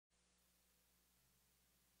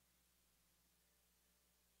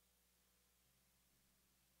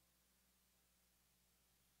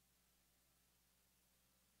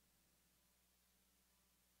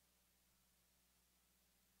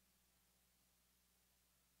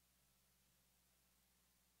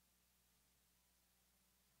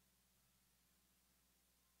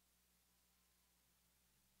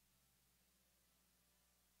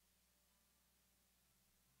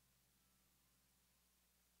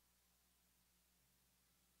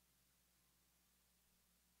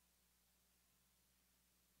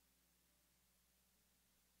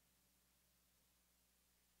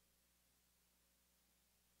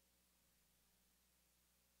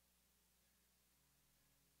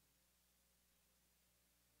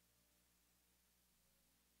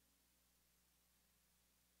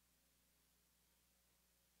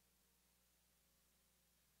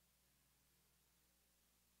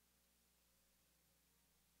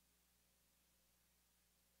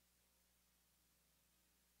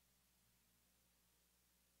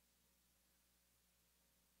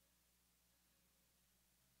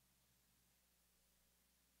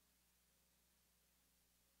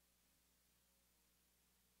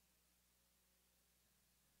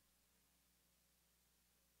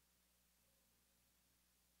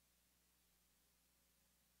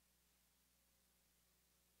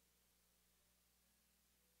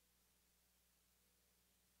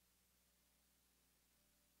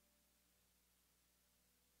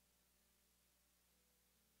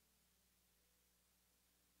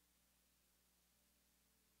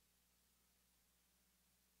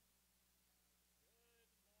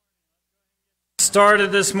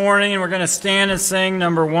started this morning, and we're going to stand and sing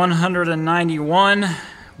number 191.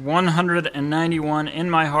 191, In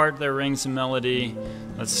My Heart There Rings a Melody.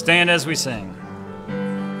 Let's stand as we sing.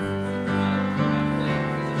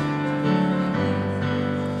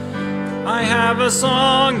 I have a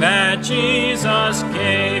song that Jesus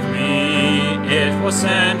gave me. It was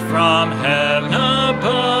sent from heaven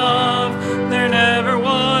above. There never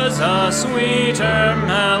was a sweeter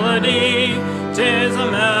melody. 'Tis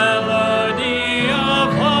a melody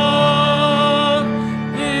of love.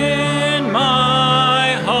 In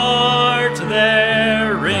my heart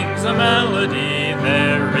there rings a melody.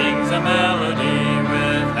 There rings a melody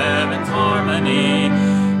with heaven's harmony.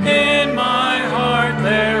 In my heart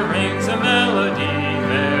there rings a melody.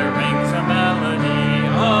 There rings a melody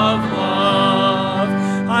of love.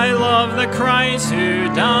 I love the Christ who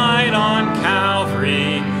died on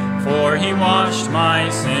Calvary, for he washed my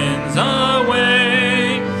sins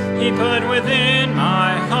away. He put within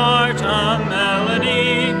my heart a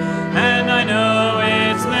melody, and I know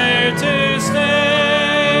it's there to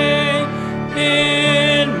stay.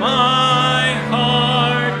 In my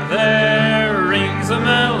heart there rings a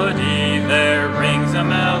melody. There rings a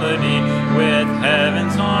melody with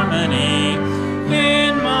heaven's harmony.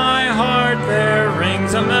 In my heart there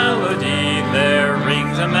rings a melody. There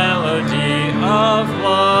rings a melody of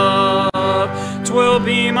love. 'Twill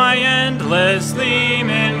be my endless theme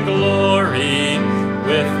in glory.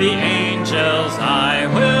 With the angels I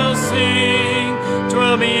will sing.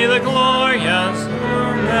 'Twill be the glorious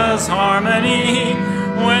harmony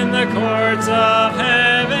when the chords of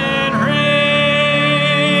heaven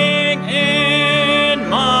ring. In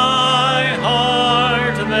my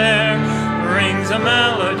heart there rings a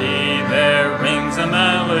melody. There rings a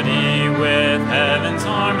melody with heaven's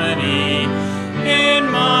harmony.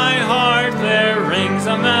 In my heart there rings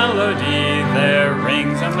a melody. There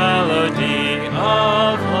rings a melody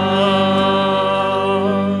of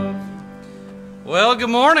love. Well, good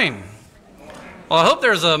morning. Well, I hope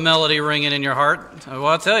there's a melody ringing in your heart. Well,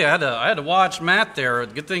 I'll tell you, I had to watch Matt there.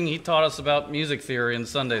 Good thing he taught us about music theory in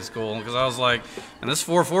Sunday school, because I was like, and this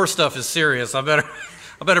 4/4 stuff is serious. I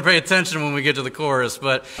better pay attention when we get to the chorus.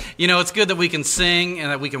 But, you know, it's good that we can sing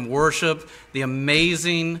and that we can worship the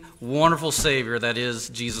amazing, wonderful Savior that is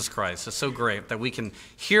Jesus Christ. It's so great that we can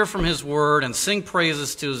hear from his word and sing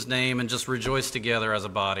praises to his name and just rejoice together as a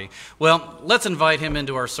body. Well, let's invite him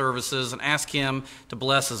into our services and ask him to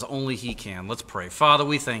bless as only he can. Let's pray. Father,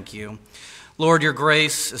 we thank you. Lord, your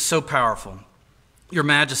grace is so powerful. Your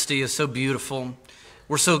majesty is so beautiful.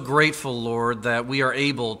 We're so grateful, Lord, that we are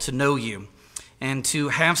able to know you and to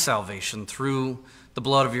have salvation through the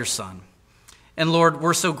blood of your Son. And Lord,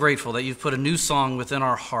 we're so grateful that you've put a new song within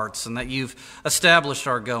our hearts and that you've established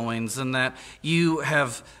our goings and that you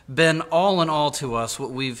have been all in all to us what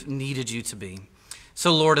we've needed you to be.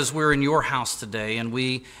 So Lord, as we're in your house today and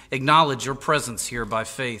we acknowledge your presence here by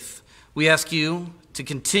faith, we ask you to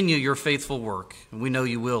continue your faithful work. And we know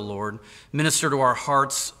you will, Lord. Minister to our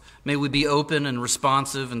hearts. May we be open and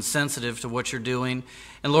responsive and sensitive to what you're doing.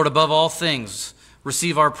 And Lord, above all things,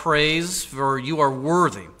 receive our praise, for you are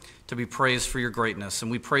worthy to be praised for your greatness.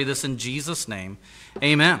 And we pray this in Jesus' name.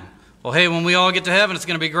 Amen. Well, hey, when we all get to heaven, it's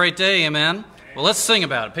going to be a great day. Amen. Well, let's sing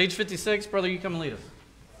about it. Page 56, brother, you come and lead us.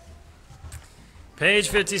 Page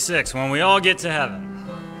 56, When We All Get to Heaven.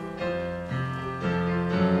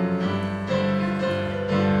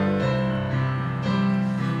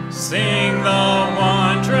 Sing the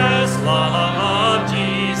wondrous love of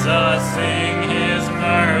Jesus, sing his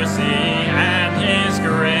mercy and his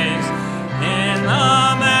grace. In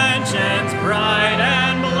the mansions bright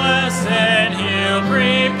and blessed, he'll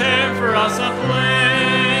prepare for us a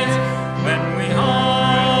place. When we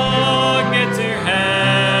all get to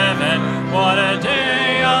heaven, what a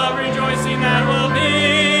day of rejoicing that will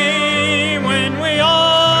be. When we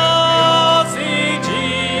all see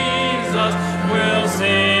Jesus, we'll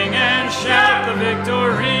sing and shout the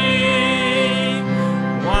victory.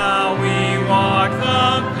 While we walk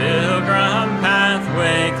the pilgrim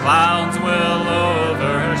pathway, clouds will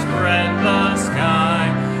overspread the sky.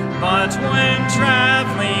 But when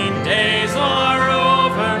traveling days are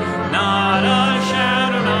over, not a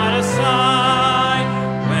shadow, not a sigh.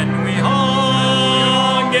 When we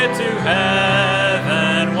all get to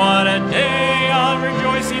heaven, what a day of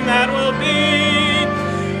rejoicing that will be.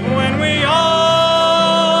 When we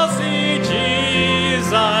all see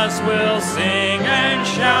Jesus, we'll sing and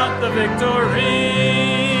shout the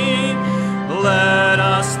victory. Let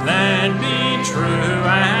us then be true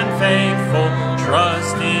and faithful,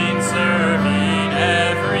 trusting, serving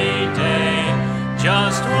every day.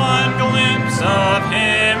 Just one glimpse of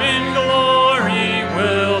him in glory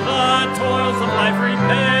will the toils of life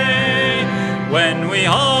When we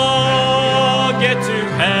all get to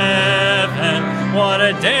heaven, what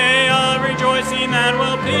a day of rejoicing that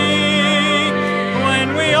will be.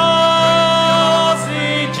 When we all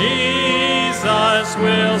see Jesus,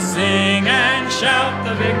 we'll sing and shout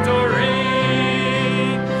the victory.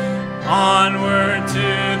 Onward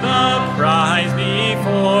to the prize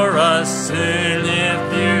before us, soon if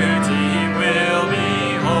beauty will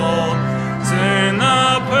behold. Soon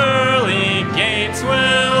the pearly gates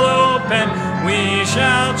will open, we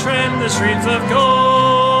shall tread the streets of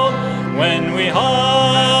gold. When we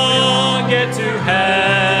all get to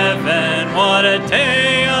heaven, what a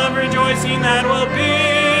day of rejoicing that will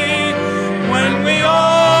be. When we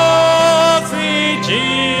all see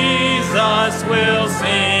Jesus, we'll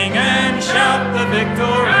sing and shout the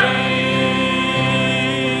victory.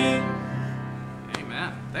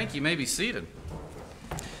 Amen. Thank you. You may be seated.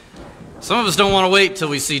 Some of us don't want to wait till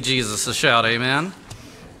we see Jesus to shout amen.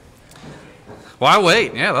 Why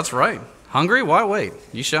wait? Yeah, that's right. Hungry? Why wait?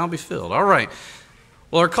 You shall be filled. All right.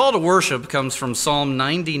 Well, our call to worship comes from Psalm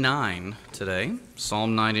 99 today.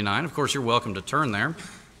 Psalm 99. Of course, you're welcome to turn there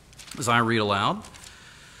as I read aloud.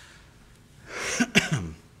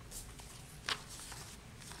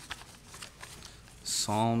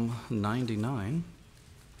 Psalm 99.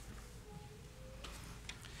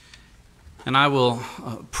 And I will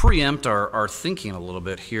preempt our thinking a little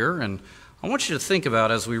bit here, and I want you to think about,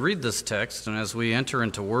 as we read this text and as we enter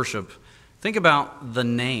into worship, think about the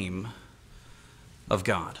name of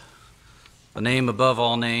God. The name above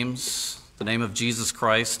all names, the name of Jesus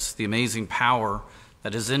Christ, the amazing power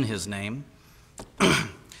that is in his name.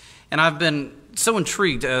 And I've been so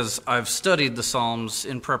intrigued as I've studied the Psalms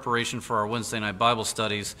in preparation for our Wednesday night Bible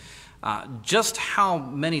studies, just how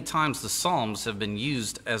many times the Psalms have been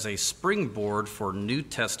used as a springboard for New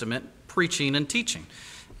Testament preaching and teaching.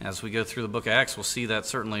 As we go through the book of Acts, we'll see that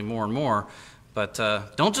certainly more and more. But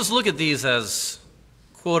don't just look at these as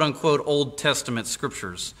quote-unquote Old Testament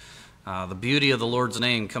scriptures. The beauty of the Lord's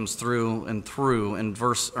name comes through in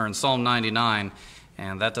Psalm 99,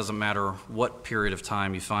 and that doesn't matter what period of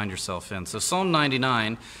time you find yourself in. So Psalm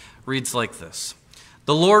 99 reads like this: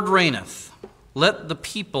 The Lord reigneth, let the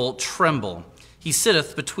people tremble. He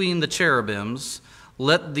sitteth between the cherubims,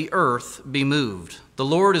 let the earth be moved. The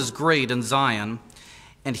Lord is great in Zion,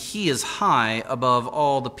 and he is high above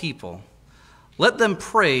all the people. Let them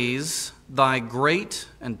praise thy great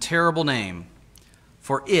and terrible name,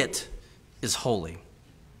 for it is holy.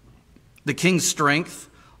 The king's strength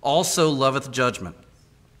also loveth judgment.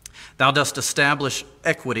 Thou dost establish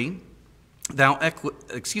equity. Thou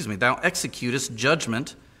executest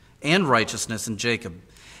judgment and righteousness in Jacob.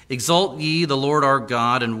 Exalt ye the Lord our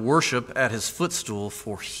God, and worship at his footstool,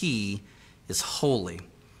 for he is holy.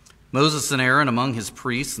 Moses and Aaron among his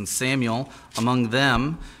priests, and Samuel among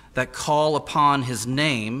them that call upon his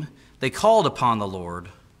name, they called upon the Lord,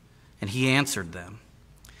 and he answered them.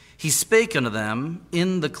 He spake unto them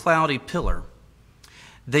in the cloudy pillar.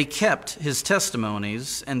 They kept his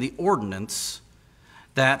testimonies and the ordinance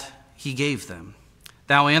that he gave them.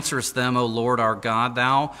 Thou answerest them, O Lord our God.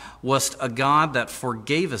 Thou wast a God that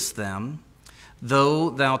forgavest them, though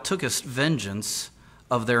thou tookest vengeance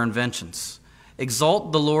of their inventions.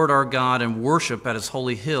 Exalt the Lord our God, and worship at his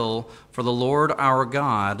holy hill, for the Lord our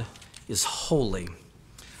God is holy.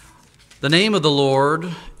 The name of the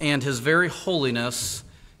Lord and his very holiness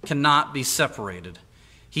cannot be separated.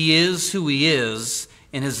 He is who he is,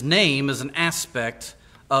 and his name is an aspect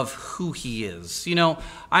of who he is. You know,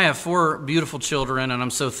 I have 4 beautiful children, and I'm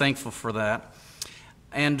so thankful for that.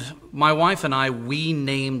 And my wife and I, we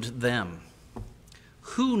named them.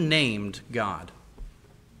 Who named God?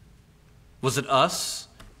 Was it us?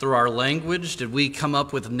 Through our language, did we come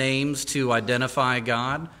up with names to identify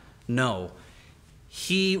God? No.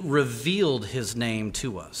 He revealed his name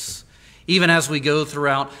to us. Even as we go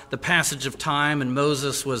throughout the passage of time, and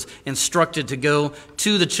Moses was instructed to go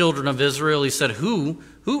to the children of Israel, he said, Who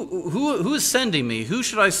is sending me? Who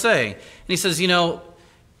should I say? And he says, you know,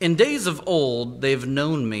 in days of old, they've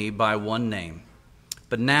known me by one name,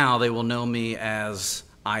 but now they will know me as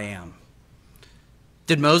I am.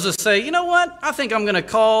 Did Moses say, you know what? I think I'm going to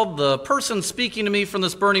call the person speaking to me from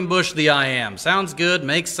this burning bush the I am. Sounds good,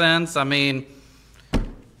 makes sense. I mean,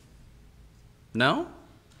 no.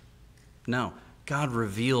 God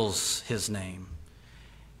reveals his name,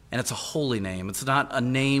 and it's a holy name. It's not a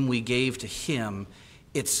name we gave to him.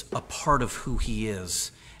 It's a part of who he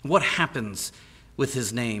is. And what happens with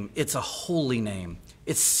his name? It's a holy name.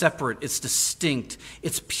 It's separate. It's distinct.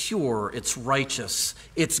 It's pure. It's righteous.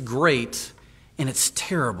 It's great. And it's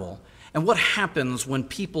terrible. And what happens when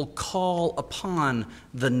people call upon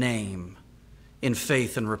the name in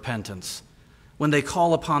faith and repentance? When they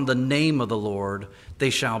call upon the name of the Lord, they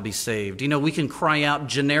shall be saved. You know, we can cry out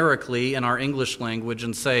generically in our English language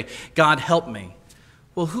and say, God, help me.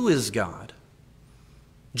 Well, who is God?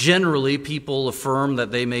 Generally, people affirm that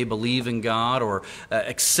they may believe in God or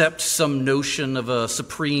accept some notion of a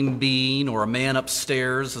supreme being or a man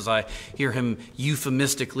upstairs, as I hear him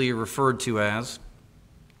euphemistically referred to as.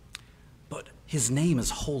 But his name is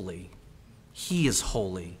holy. He is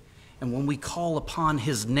holy. And when we call upon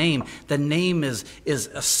his name, the name is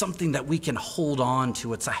something that we can hold on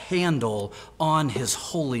to. It's a handle on his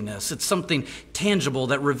holiness. It's something tangible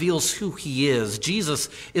that reveals who he is. Jesus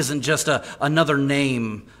isn't just another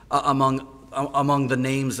name among the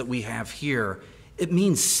names that we have here. It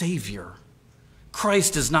means Savior.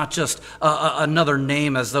 Christ is not just another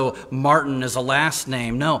name as though Martin is a last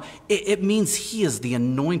name. No, it means he is the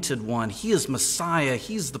anointed one. He is Messiah.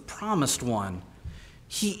 He's the promised one.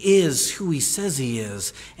 He is who he says he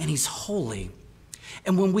is, and he's holy.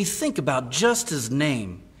 And when we think about just his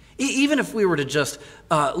name, even if we were to just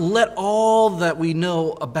let all that we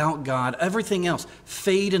know about God, everything else,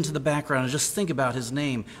 fade into the background and just think about his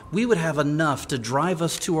name, we would have enough to drive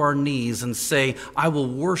us to our knees and say, I will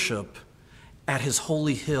worship at his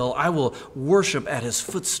holy hill. I will worship at his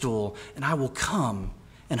footstool, and I will come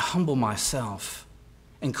and humble myself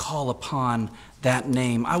and call upon that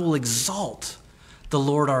name. I will exalt the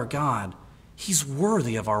Lord our God. He's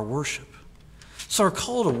worthy of our worship. So our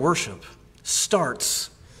call to worship starts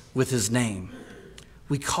with his name.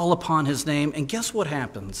 We call upon his name, and guess what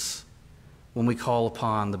happens when we call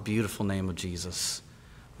upon the beautiful name of Jesus?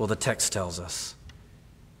 Well, the text tells us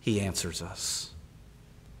he answers us.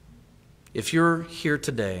 If you're here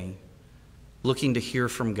today looking to hear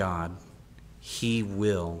from God, he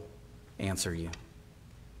will answer you.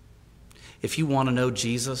 If you want to know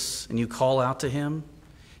Jesus and you call out to him,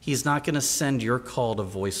 he's not going to send your call to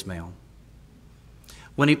voicemail.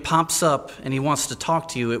 When he pops up and he wants to talk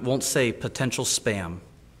to you, it won't say potential spam.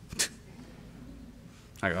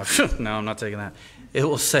 I go, no, I'm not taking that. It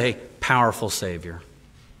will say powerful Savior.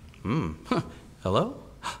 Hello?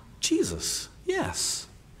 Jesus, yes.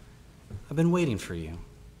 I've been waiting for you.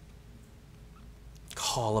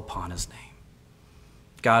 Call upon his name.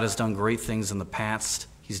 God has done great things in the past.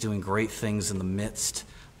 He's doing great things in the midst.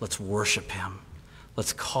 Let's worship him.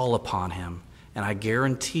 Let's call upon him. And I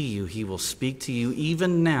guarantee you he will speak to you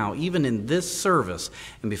even now, even in this service.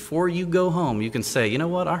 And before you go home, you can say, you know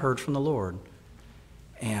what? I heard from the Lord.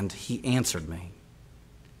 And he answered me.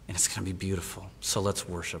 And it's going to be beautiful. So let's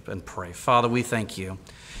worship and pray. Father, we thank you.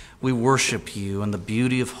 We worship you in the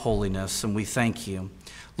beauty of holiness, and we thank you.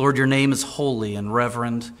 Lord, your name is holy and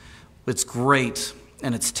reverend. It's great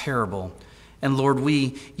and it's terrible. And Lord,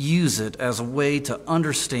 we use it as a way to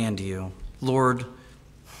understand you. Lord,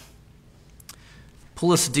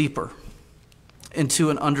 pull us deeper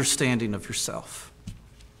into an understanding of yourself.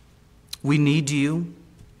 We need you,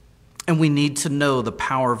 and we need to know the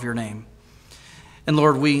power of your name. And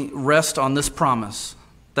Lord, we rest on this promise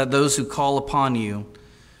that those who call upon you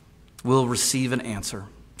will receive an answer.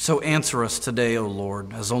 So answer us today, O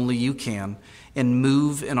Lord, as only you can, and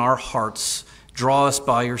move in our hearts. Draw us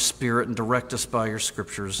by your Spirit and direct us by your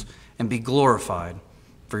scriptures, and be glorified,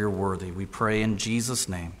 for you're worthy. We pray in Jesus'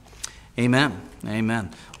 name. Amen.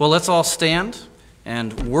 Amen. Well, let's all stand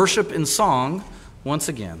and worship in song once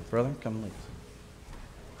again. Brother, come and lead.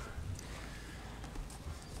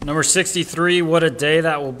 Number 63, what a day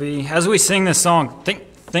that will be. As we sing this song,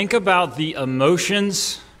 think about the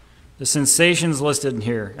emotions, the sensations listed in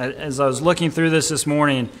here. As I was looking through this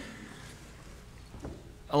morning,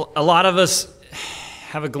 a lot of us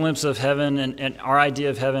have a glimpse of heaven, and our idea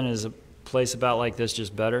of heaven is a place about like this,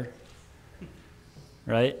 just better,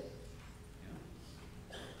 right?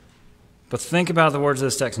 But think about the words of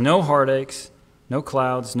this text. No heartaches, no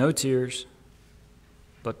clouds, no tears,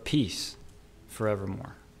 but peace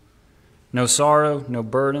forevermore. No sorrow, no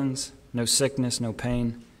burdens, no sickness, no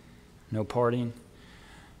pain, no parting.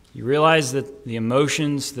 You realize that the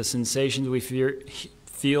emotions, the sensations we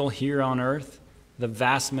feel here on earth, the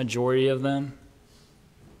vast majority of them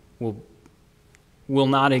will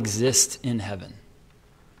not exist in heaven.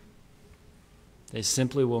 They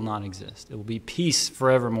simply will not exist. It will be peace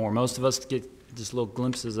forevermore. Most of us get just little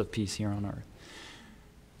glimpses of peace here on earth.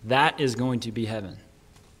 That is going to be heaven.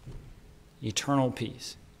 Eternal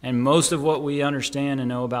peace. And most of what we understand and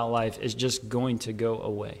know about life is just going to go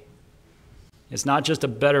away. It's not just a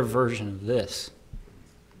better version of this.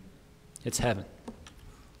 It's heaven.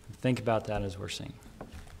 Think about that as we're singing.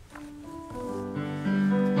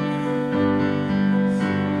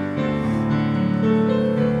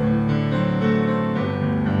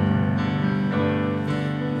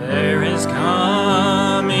 There is come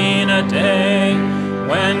a day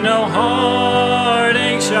when no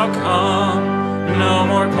heartache shall come, no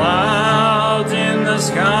more clouds in the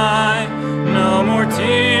sky, no more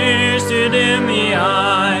tears to dim the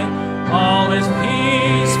eye. All is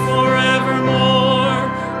peace forevermore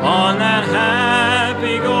on that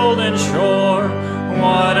happy golden shore.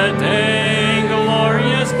 What a day,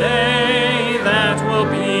 glorious day that will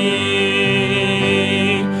be.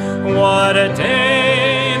 What a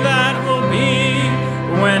day that will be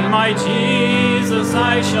when my Jesus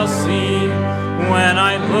I shall see. When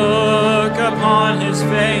I look upon his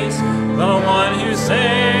face, the one who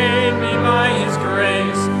saved me by his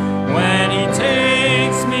grace. When he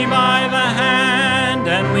takes me by the hand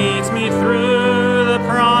and leads me through the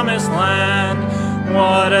promised land.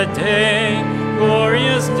 What a day,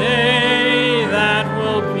 glorious day that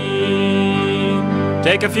will be.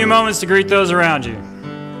 Take a few moments to greet those around you.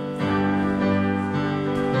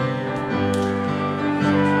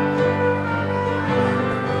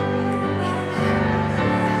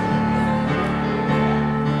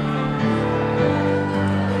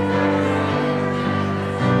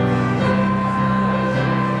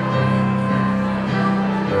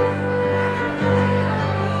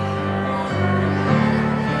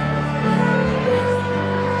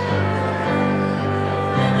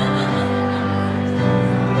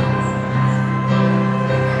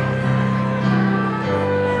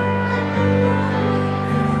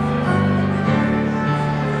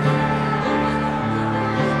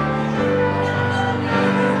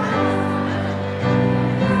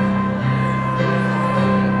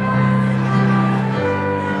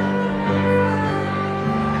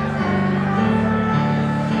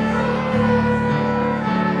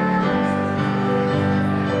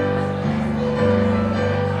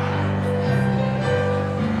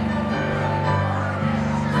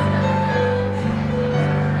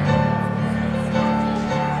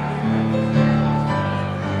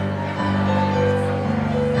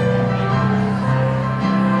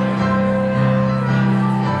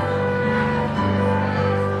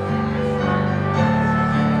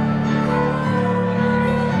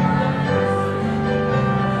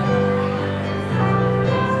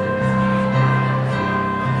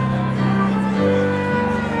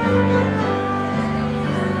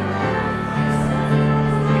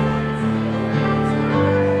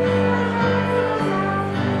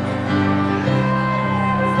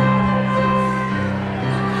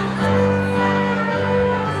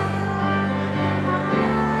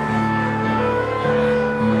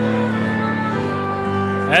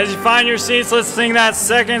 As you find your seats, let's sing that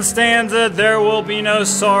second stanza, There Will Be No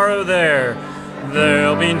Sorrow There.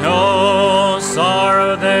 There'll be no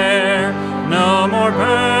sorrow there, no more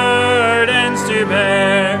burdens to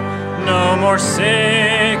bear, no more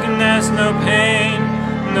sickness, no pain,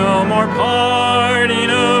 no more parting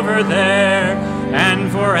over there, and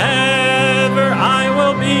forever I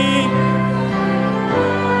will be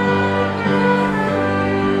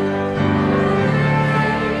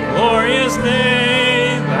glorious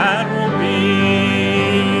day that will be.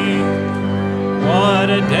 What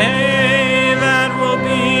a day that will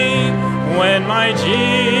be when my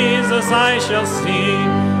Jesus I shall see.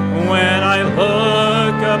 When I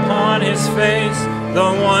look upon his face,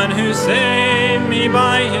 the one who saved me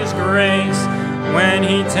by his grace. When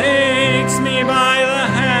he takes me by the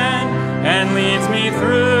hand and leads me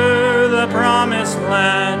through the promised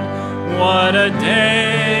land. What a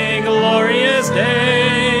day, glorious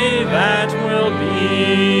day that will be.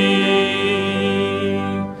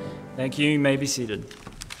 Thank you. You may be seated.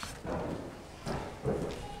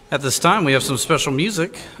 At this time, we have some special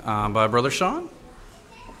music by Brother Sean.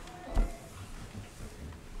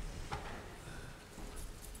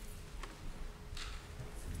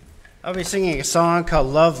 I'll be singing a song called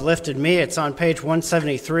Love Lifted Me. It's on page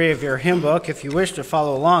 173 of your hymn book if you wish to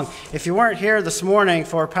follow along. If you weren't here this morning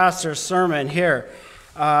for Pastor's sermon here,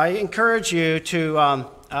 I encourage you to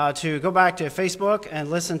go back to Facebook and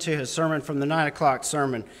listen to his sermon from the 9 o'clock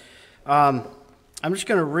sermon. I'm just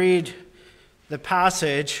going to read the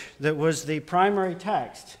passage that was the primary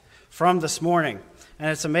text from this morning. And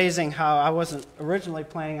it's amazing how I wasn't originally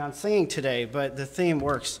planning on singing today, but the theme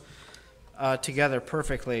works together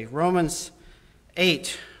perfectly. Romans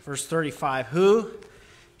 8, verse 35. Who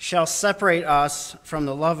shall separate us from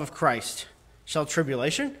the love of Christ? Shall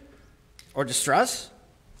tribulation, or distress,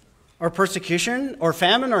 or persecution, or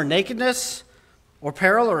famine, or nakedness, or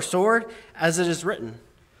peril, or sword? As it is written,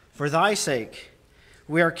 for thy sake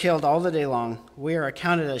we are killed all the day long. We are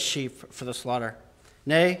accounted as sheep for the slaughter.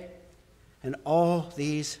 Nay, in all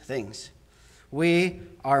these things we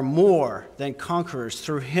are more than conquerors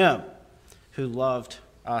through him who loved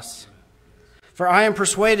us. For I am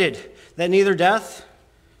persuaded that neither death,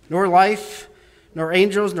 nor life, nor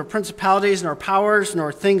angels, nor principalities, nor powers,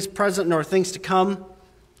 nor things present, nor things to come,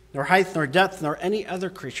 nor height, nor depth, nor any other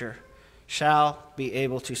creature shall be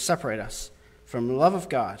able to separate us from the love of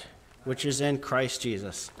God, which is in Christ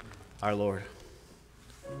Jesus, our Lord.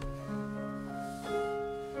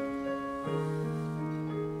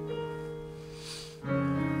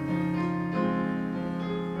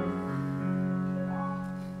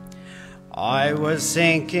 I was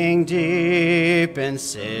sinking deep in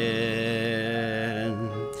sin,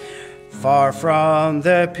 far from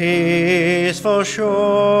the peaceful shore,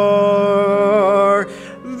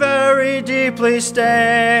 very deeply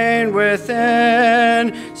stained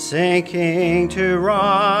within, sinking to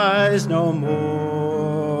rise no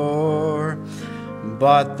more.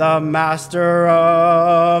 But the master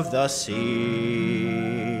of the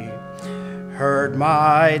sea heard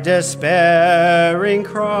my despairing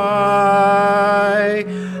cry,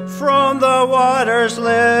 from the waters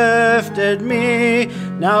lifted me,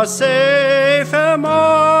 now safe am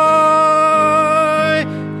I.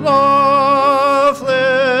 Love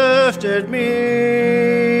lifted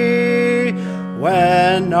me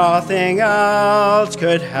when nothing else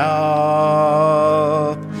could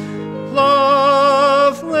help.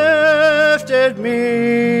 Love lifted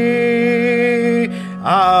me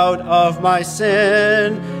out of my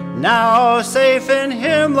sin, now safe in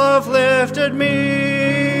him, love lifted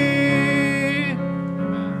me.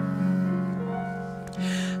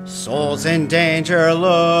 Souls in danger,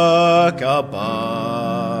 look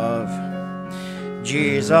above.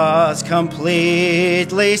 Jesus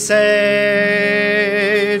completely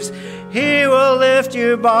saves. He will lift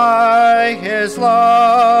you by his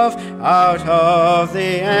love out of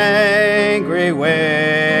the angry waves.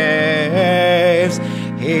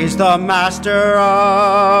 He's the master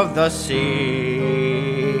of the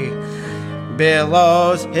sea.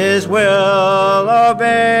 Billows his will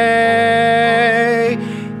obey.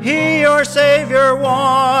 He, your Savior,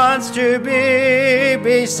 wants to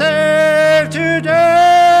be saved today.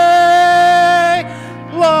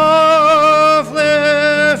 Love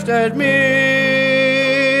lifted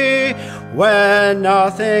me when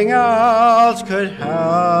nothing else could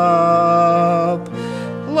help.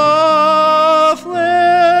 Love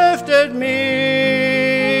lifted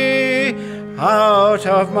me out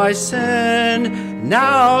of my sin,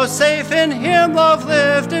 now safe in him, love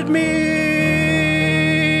lifted me.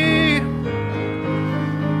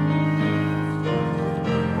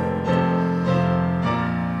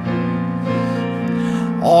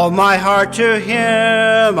 All my heart to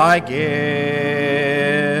him I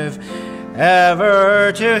give,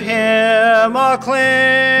 ever to him I'll cling.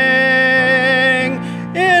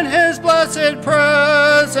 In his blessed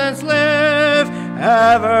presence live,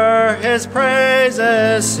 ever his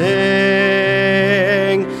praises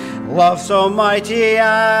sing. Love so mighty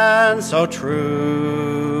and so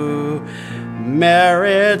true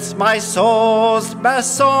merits my soul's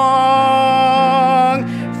best song.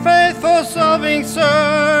 Faithful serving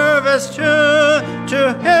service to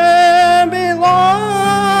him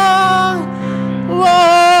belong.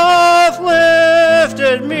 Love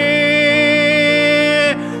lifted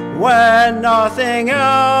me when nothing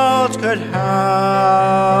else could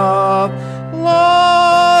help.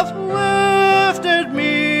 Love lifted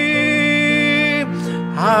me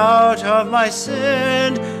out of my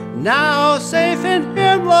sin, now safe in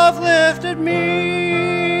him, love lifted me.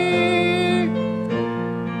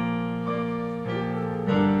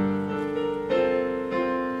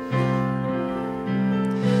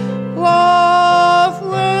 Love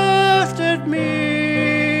lifted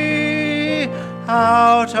me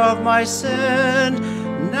out of my sin,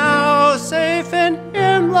 now safe in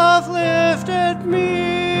him, love lifted me.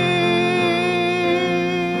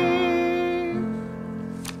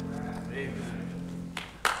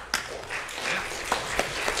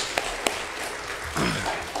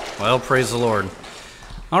 Well, praise the Lord.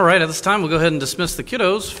 All right, at this time, we'll go ahead and dismiss the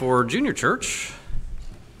kiddos for junior church,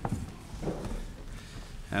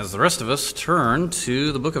 as the rest of us turn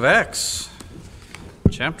to the book of Acts,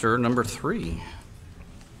 chapter number 3.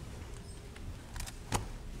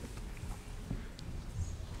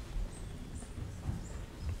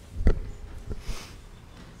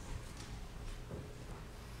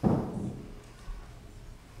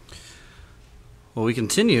 Well, we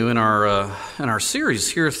continue in our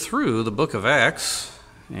series here through the book of Acts,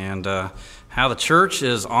 and how the church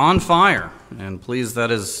is on fire. And please,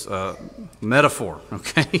 that is metaphor,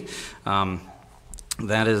 okay?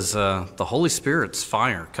 That is the Holy Spirit's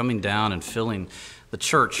fire coming down and filling the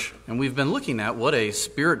church. And we've been looking at what a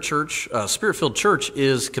spirit-filled church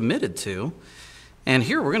is committed to. And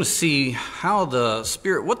here we're going to see what the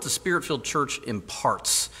Spirit-filled church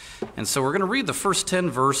imparts. And so we're going to read the first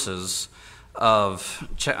 10 verses of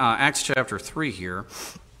Acts chapter 3 here.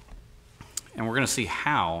 And we're going to see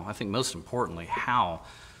how, I think most importantly, how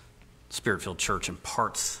the Spirit-filled church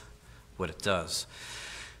imparts what it does.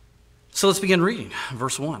 So let's begin reading.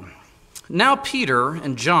 Verse 1. Now Peter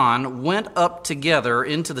and John went up together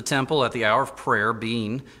into the temple at the hour of prayer,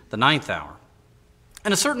 being the 9th hour.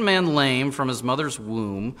 And a certain man lame from his mother's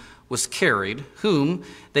womb was carried, whom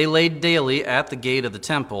they laid daily at the gate of the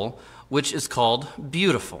temple, which is called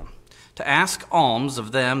Beautiful, to ask alms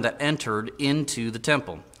of them that entered into the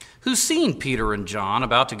temple, who seeing Peter and John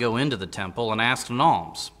about to go into the temple, and asked an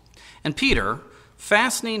alms. And Peter,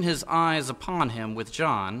 fastening his eyes upon him with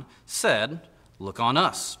John, said, Look on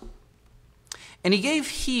us. And he gave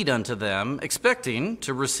heed unto them, expecting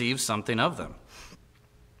to receive something of them.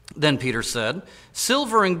 Then Peter said,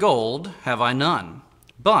 Silver and gold have I none,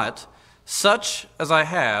 but such as I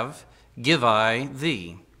have give I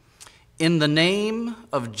thee. In the name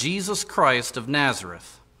of Jesus Christ of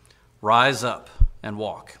Nazareth, rise up and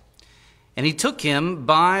walk. And he took him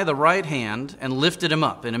by the right hand and lifted him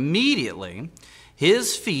up, and immediately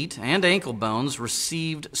his feet and ankle bones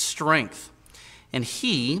received strength. And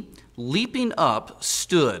he, leaping up,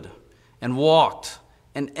 stood and walked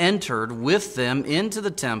and entered with them into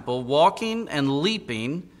the temple, walking and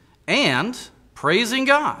leaping and praising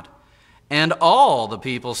God. And all the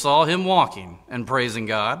people saw him walking and praising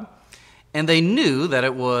God, and they knew that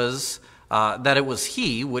it was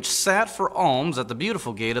he which sat for alms at the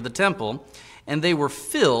Beautiful gate of the temple, and they were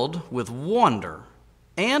filled with wonder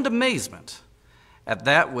and amazement at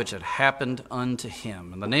that which had happened unto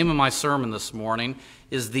him. And the name of my sermon this morning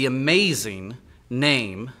is the amazing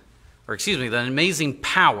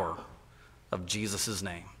power of Jesus'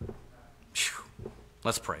 name. Whew.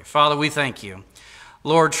 Let's pray. Father, we thank you.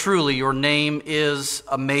 Lord, truly your name is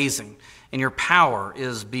amazing, and your power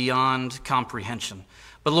is beyond comprehension.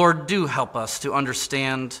 But Lord, do help us to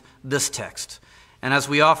understand this text. And as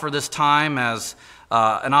we offer this time as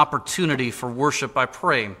an opportunity for worship, I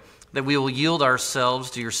pray that we will yield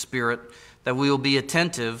ourselves to your Spirit, that we will be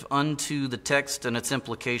attentive unto the text and its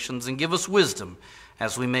implications, and give us wisdom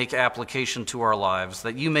as we make application to our lives,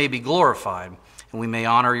 that you may be glorified and we may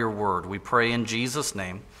honor your word. We pray in Jesus'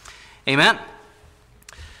 name. Amen.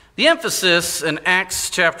 The emphasis in Acts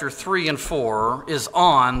chapter 3 and 4 is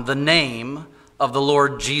on the name of the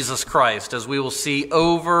Lord Jesus Christ, as we will see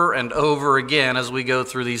over and over again as we go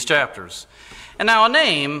through these chapters. And now a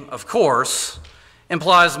name, of course,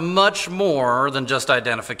 implies much more than just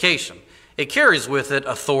identification. It carries with it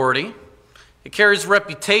authority, it carries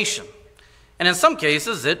reputation, and in some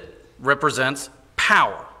cases it represents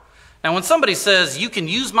power. Now when somebody says, you can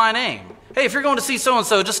use my name, hey, if you're going to see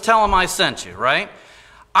so-and-so, just tell them I sent you, right?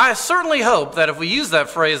 I certainly hope that if we use that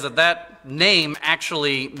phrase, that name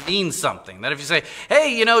actually means something. That if you say,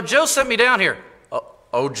 hey, Joe sent me down here.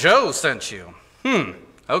 Oh, Joe sent you.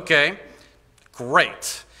 Okay,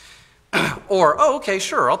 great. Or, oh, okay,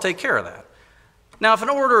 sure, I'll take care of that. Now, if an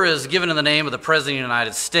order is given in the name of the President of the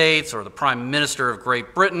United States or the Prime Minister of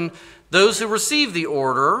Great Britain, those who receive the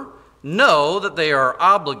order know that they are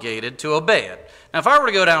obligated to obey it. Now, if I were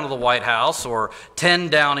to go down to the White House or 10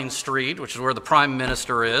 Downing Street, which is where the Prime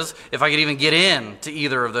Minister is, if I could even get in to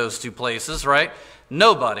either of those two places, right?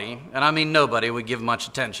 Nobody, and I mean nobody, would give much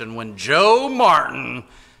attention when Joe Martin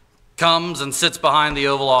comes and sits behind the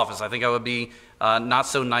Oval Office. I think I would be not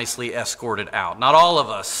so nicely escorted out. Not all of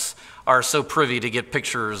us are so privy to get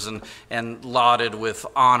pictures and lauded with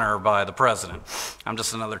honor by the president. I'm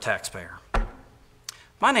just another taxpayer.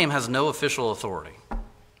 My name has no official authority,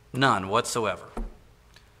 none whatsoever.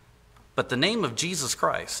 But the name of Jesus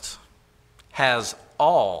Christ has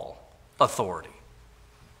all authority,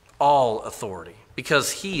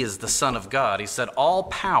 because he is the Son of God. He said, all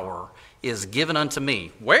power is given unto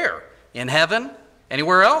me. Where? In heaven?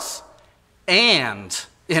 Anywhere else? And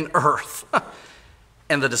in earth.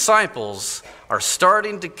 And the disciples are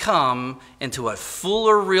starting to come into a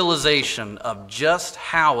fuller realization of just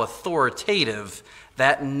how authoritative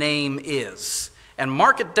that name is. And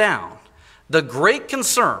mark it down. The great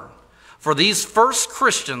concern for these first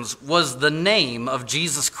Christians was the name of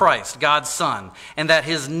Jesus Christ, God's Son, and that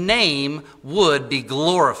his name would be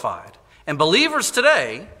glorified. And believers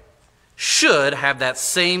today should have that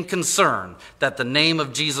same concern, that the name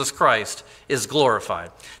of Jesus Christ is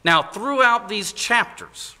glorified. Now, throughout these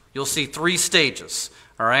chapters, you'll see 3 stages,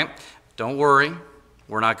 all right? Don't worry,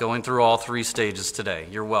 we're not going through all 3 stages today.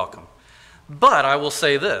 You're welcome. But I will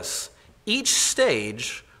say this, each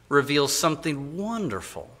stage reveals something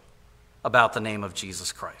wonderful about the name of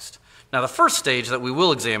Jesus Christ. Now, the first stage that we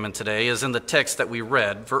will examine today is in the text that we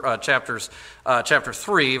read, chapter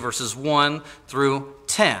 3, verses 1 through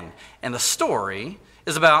 10. And the story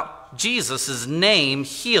is about Jesus' name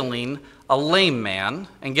healing a lame man.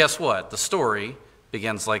 And guess what? The story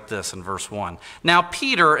begins like this in verse 1. Now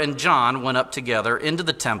Peter and John went up together into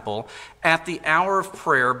the temple at the hour of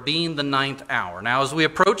prayer, being the 9th hour. Now, as we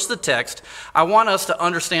approach the text, I want us to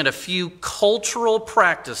understand a few cultural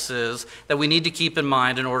practices that we need to keep in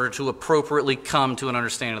mind in order to appropriately come to an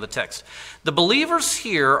understanding of the text. The believers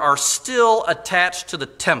here are still attached to the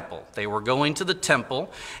temple. They were going to the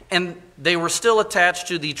temple, and they were still attached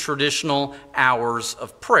to the traditional hours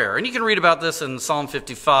of prayer. And you can read about this in Psalm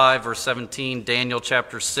 55, verse 17, Daniel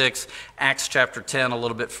chapter 6, Acts chapter 10, a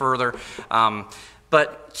little bit further.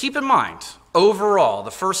 But keep in mind, overall,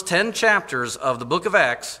 the first 10 chapters of the book of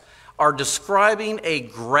Acts are describing a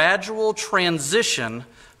gradual transition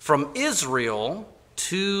from Israel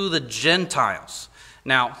to the Gentiles.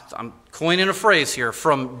 Now, I'm coining a phrase here,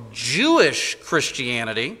 from Jewish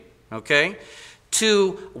Christianity, okay,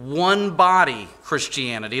 to one body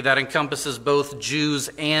Christianity that encompasses both Jews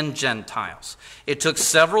and Gentiles. It took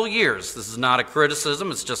several years. This is not a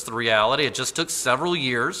criticism, it's just the reality. It just took several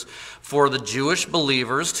years for the Jewish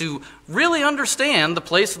believers to really understand the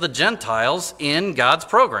place of the Gentiles in God's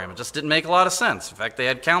program. It just didn't make a lot of sense. In fact, they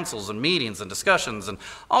had councils and meetings and discussions and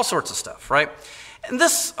all sorts of stuff, right? And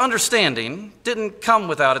this understanding didn't come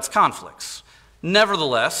without its conflicts.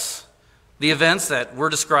 Nevertheless, the events that we're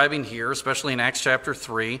describing here, especially in Acts chapter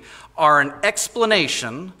 3, are an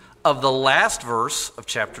explanation of the last verse of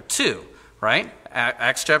chapter 2, right?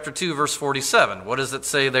 Acts chapter 2, verse 47. What does it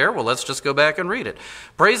say there? Well, let's just go back and read it.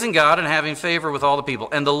 Praising God and having favor with all the people.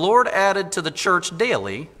 And the Lord added to the church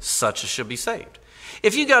daily such as should be saved.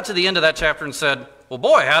 If you got to the end of that chapter and said, well,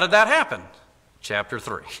 boy, how did that happen? Chapter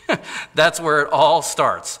 3. That's where it all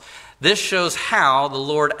starts. This shows how the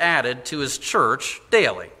Lord added to his church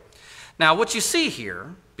daily. Now, what you see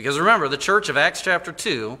here, because remember, the church of Acts chapter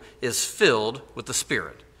 2 is filled with the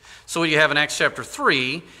Spirit. So what you have in Acts chapter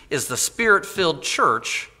 3 is the Spirit-filled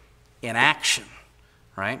church in action,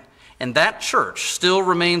 right? And that church still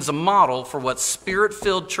remains a model for what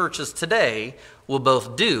Spirit-filled churches today will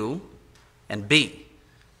both do and be.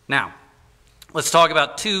 Now, let's talk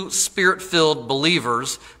about two Spirit-filled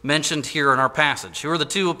believers mentioned here in our passage. Who are the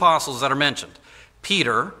two apostles that are mentioned?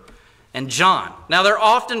 Peter and John. Now, they're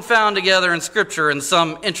often found together in Scripture in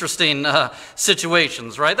some interesting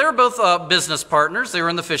situations, right? They were both business partners. They were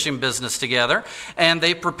in the fishing business together, and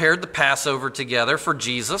they prepared the Passover together for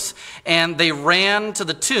Jesus, and they ran to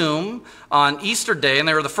the tomb on Easter Day, and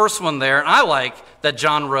they were the first one there. And I like that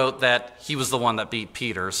John wrote that he was the one that beat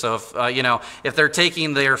Peter. So if they're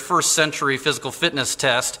taking their first century physical fitness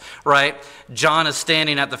test, right, John is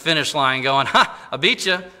standing at the finish line going, ha, I beat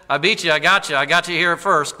you, I got you here at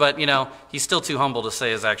first. But, he's still too humble to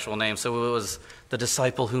say his actual name. So it was the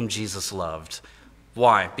disciple whom Jesus loved.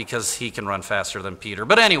 Why? Because he can run faster than Peter.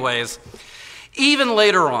 But anyways, even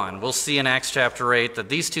later on, we'll see in Acts chapter 8 that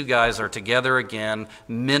these two guys are together again,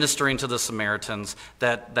 ministering to the Samaritans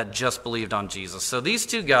that just believed on Jesus. So these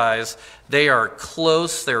two guys, they are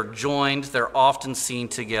close, they're joined, they're often seen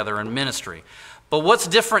together in ministry. But what's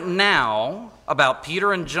different now about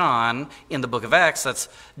Peter and John in the book of Acts that's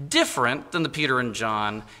different than the Peter and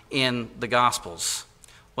John in the Gospels?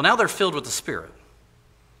 Well, now they're filled with the Spirit.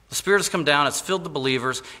 The Spirit has come down, it's filled the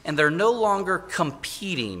believers, and they're no longer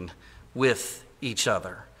competing with each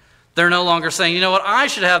other. They're no longer saying, you know what, I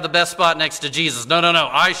should have the best spot next to Jesus. No,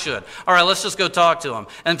 I should. All right, let's just go talk to him.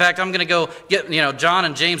 In fact, I'm going to go get, John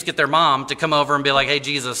and James get their mom to come over and be like, hey,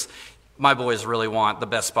 Jesus, my boys really want the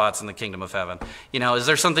best spots in the kingdom of heaven. Is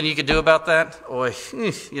there something you could do about that?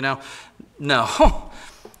 No.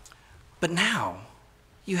 But now,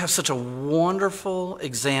 you have such a wonderful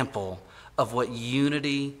example of what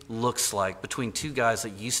unity looks like between two guys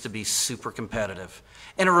that used to be super competitive.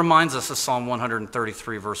 And it reminds us of Psalm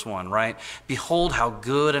 133, verse 1, right? Behold how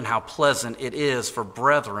good and how pleasant it is for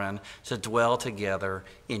brethren to dwell together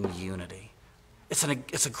in unity. It's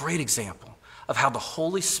a great example of how the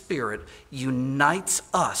Holy Spirit unites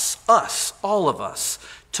us, all of us,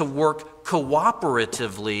 to work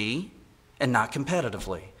cooperatively and not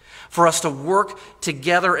competitively. For us to work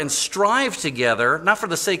together and strive together, not for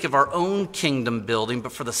the sake of our own kingdom building,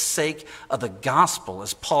 but for the sake of the gospel,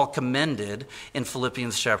 as Paul commended in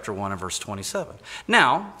Philippians chapter 1 and verse 27.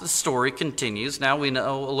 Now, the story continues. Now we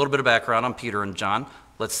know a little bit of background on Peter and John.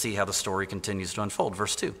 Let's see how the story continues to unfold.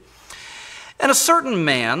 Verse 2. And a certain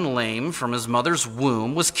man, lame from his mother's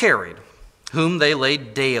womb, was carried, whom they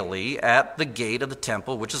laid daily at the gate of the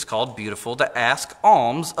temple, which is called Beautiful, to ask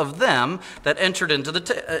alms of them that entered into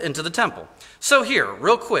the temple. So here,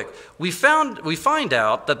 real quick, we find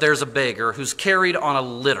out that there's a beggar who's carried on a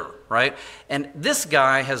litter, right? And this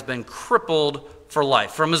guy has been crippled for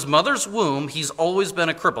life. From his mother's womb, he's always been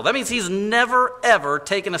a cripple. That means he's never, ever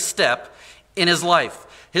taken a step in his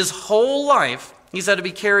life. His whole life, he's had to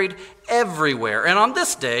be carried everywhere. And on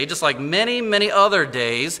this day, just like many, many other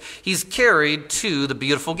days, he's carried to the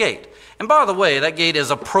Beautiful Gate. And by the way, that gate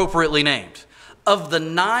is appropriately named. Of the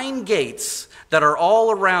 9 gates that are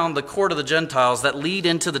all around the court of the Gentiles that lead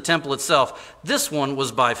into the temple itself, this one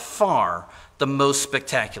was by far the most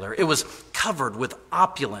spectacular. It was covered with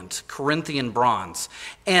opulent Corinthian bronze.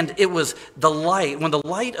 And it was the light, when the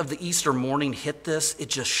light of the Easter morning hit this, it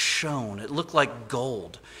just shone. It looked like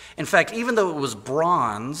gold. In fact, even though it was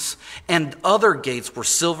bronze and other gates were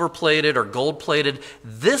silver-plated or gold-plated,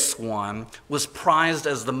 this one was prized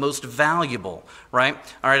as the most valuable, right?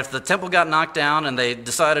 All right, if the temple got knocked down and they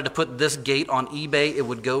decided to put this gate on eBay, it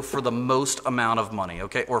would go for the most amount of money,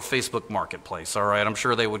 okay? Or Facebook Marketplace, all right? I'm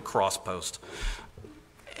sure they would cross-post.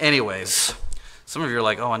 Anyways, some of you are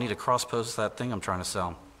like, oh, I need to cross-post that thing I'm trying to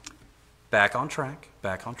sell. Back on track,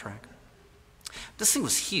 back on track. This thing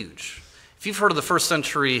was huge. If you've heard of the first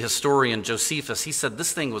century historian Josephus, he said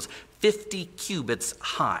this thing was 50 cubits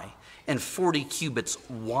high and 40 cubits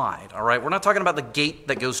wide, all right? We're not talking about the gate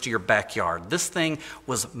that goes to your backyard. This thing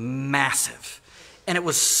was massive, and it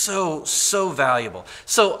was so, so valuable.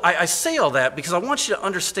 So I say all that because I want you to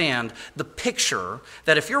understand the picture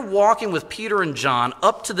that if you're walking with Peter and John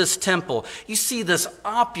up to this temple, you see this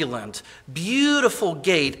opulent, beautiful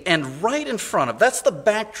gate, and right in front of, that's the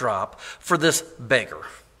backdrop for this beggar.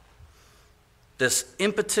 This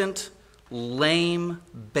impotent, lame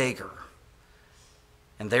beggar.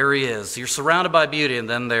 And there he is. You're surrounded by beauty, and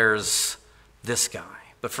then there's this guy.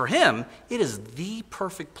 But for him, it is the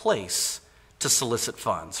perfect place to solicit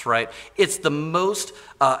funds, right? It's the most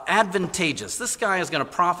advantageous. This guy is going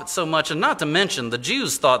to profit so much, and not to mention, the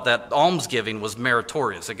Jews thought that almsgiving was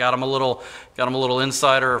meritorious. It got him a little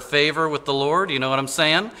insider favor with the Lord, you know what I'm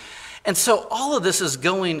saying? And so all of this is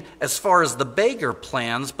going as far as the beggar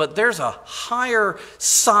plans, but there's a higher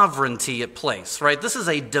sovereignty at place, right? This is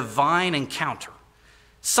a divine encounter.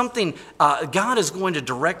 Something, God is going to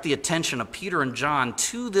direct the attention of Peter and John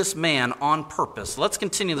to this man on purpose. Let's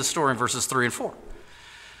continue the story in verses 3 and 4.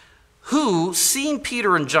 Who, seeing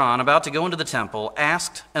Peter and John about to go into the temple,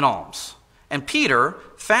 asked an alms. And Peter,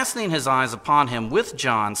 fastening his eyes upon him with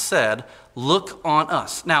John, said, "Look on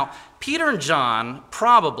us." Now, Peter and John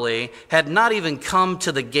probably had not even come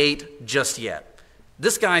to the gate just yet.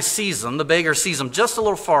 This guy sees them, the beggar sees them just a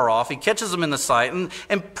little far off. He catches them in the sight,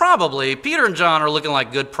 and probably Peter and John are looking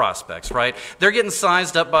like good prospects, right? They're getting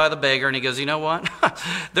sized up by the beggar, and he goes, you know what?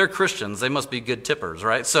 They're Christians. They must be good tippers,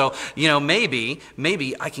 right? So, maybe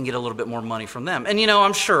I can get a little bit more money from them. And,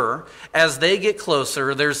 I'm sure as they get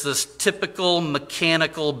closer, there's this typical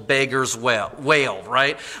mechanical beggar's wail,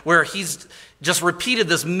 right? Where he's just repeated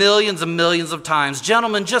this millions and millions of times.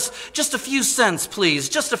 Gentlemen, just a few cents, please,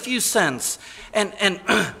 just a few cents. And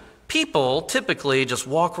people typically just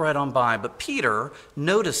walk right on by, but Peter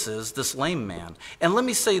notices this lame man. And let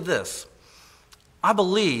me say this. I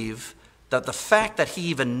believe that the fact that he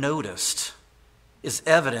even noticed is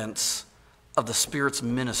evidence of the Spirit's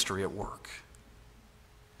ministry at work.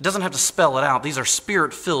 It doesn't have to spell it out. These are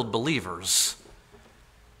Spirit-filled believers.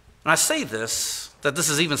 And I say this, that this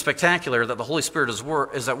is even spectacular, that the Holy Spirit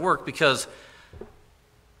is at work, because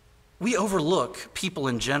we overlook people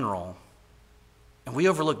in general, and we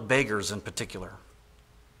overlook beggars in particular.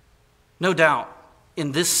 No doubt,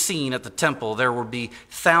 in this scene at the temple, there would be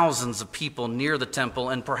thousands of people near the temple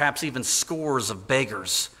and perhaps even scores of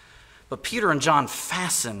beggars. But Peter and John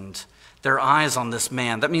fastened their eyes on this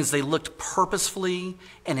man. That means they looked purposefully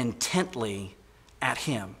and intently at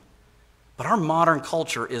him. But our modern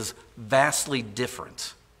culture is vastly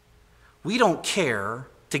different. We don't care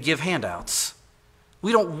to give handouts.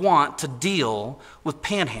 We don't want to deal with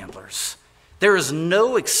panhandlers. There is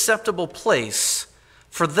no acceptable place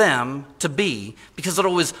for them to be because it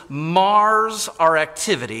always mars our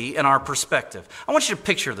activity and our perspective. I want you to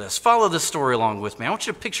picture this. Follow this story along with me. I want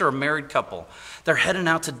you to picture a married couple. They're heading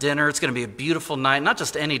out to dinner. It's going to be a beautiful night. Not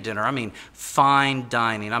just any dinner. I mean, fine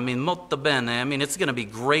dining. I mean, molto bene. I mean, it's going to be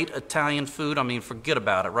great Italian food. I mean, forget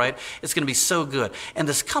about it, right? It's going to be so good. And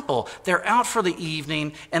this couple, they're out for the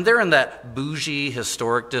evening, and they're in that bougie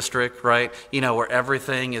historic district, right? Where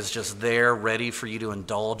everything is just there, ready for you to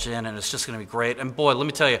indulge in, and it's just going to be great. And boy, let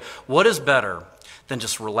me tell you, what is better than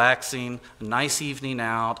just relaxing, a nice evening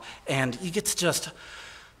out, and you get to just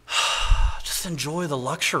just enjoy the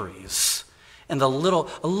luxuries and a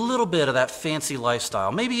little bit of that fancy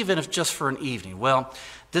lifestyle, maybe even if just for an evening. Well,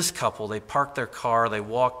 this couple, they park their car, they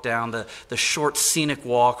walk down the short scenic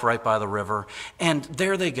walk right by the river, and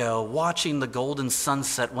there they go, watching the golden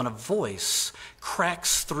sunset when a voice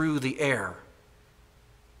cracks through the air.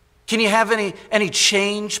 Can you have any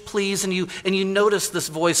change, please? And you notice this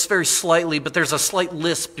voice very slightly, but there's a slight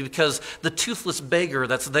lisp because the toothless beggar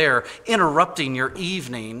that's there interrupting your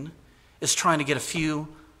evening is trying to get a few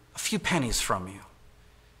pennies from you.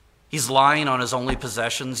 He's lying on his only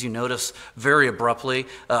possessions. You notice very abruptly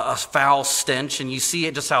a foul stench, and you see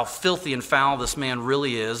just how filthy and foul this man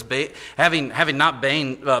really is, having not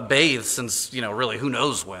bathed since, really who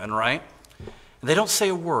knows when, right? And they don't say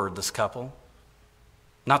a word, this couple.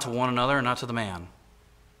 Not to one another and not to the man.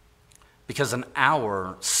 Because in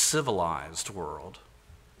our civilized world,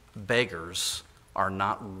 beggars are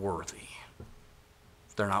not worthy.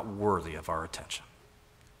 They're not worthy of our attention.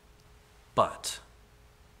 But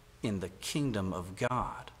in the kingdom of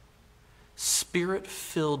God,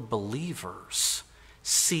 Spirit-filled believers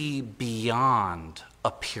see beyond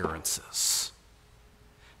appearances.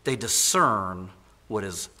 They discern what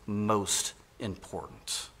is most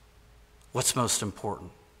important. What's most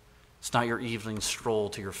important? It's not your evening stroll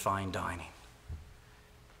to your fine dining.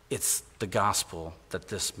 It's the gospel that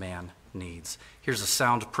this man needs. Here's a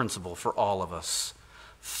sound principle for all of us.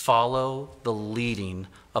 Follow the leading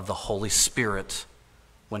of the Holy Spirit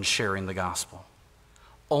when sharing the gospel.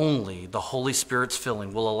 Only the Holy Spirit's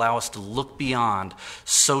filling will allow us to look beyond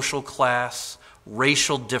social class,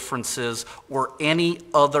 racial differences, or any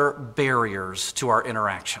other barriers to our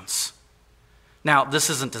interactions. Now, this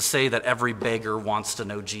isn't to say that every beggar wants to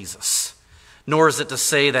know Jesus, nor is it to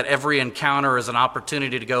say that every encounter is an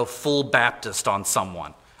opportunity to go full Baptist on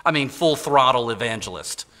someone. I mean, full throttle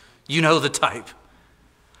evangelist. You know the type.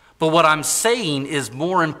 But what I'm saying is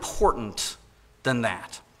more important than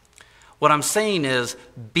that. What I'm saying is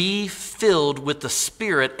be filled with the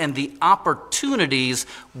Spirit and the opportunities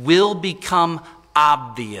will become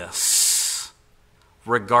obvious,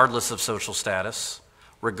 regardless of social status,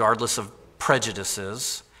 regardless of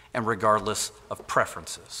prejudices, and regardless of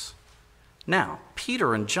preferences. Now,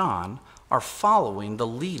 Peter and John are following the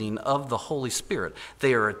leading of the Holy Spirit.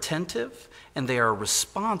 They are attentive and they are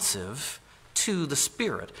responsive to the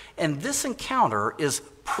Spirit. And this encounter is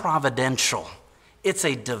providential. It's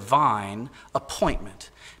a divine appointment.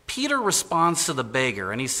 Peter responds to the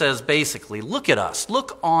beggar and he says basically, look at us,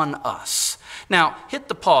 look on us. Now, hit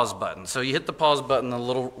the pause button. So you hit the pause button, the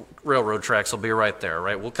little railroad tracks will be right there,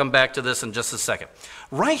 right? We'll come back to this in just a second.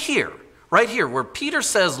 Right here, where Peter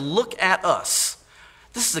says, look at us.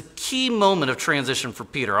 This is a key moment of transition for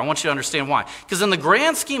Peter. I want you to understand why. Because in the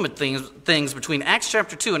grand scheme of things between Acts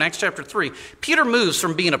chapter 2 and Acts chapter 3, Peter moves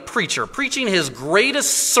from being a preacher, preaching his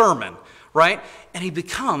greatest sermon, right? And he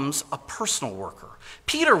becomes a personal worker.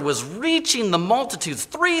 Peter was reaching the multitudes,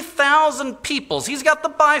 3,000 people. He's got the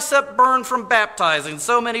bicep burn from baptizing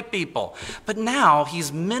so many people. But now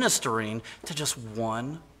he's ministering to just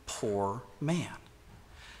one poor man.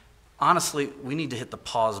 Honestly, we need to hit the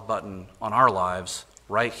pause button on our lives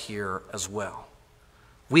right here as well.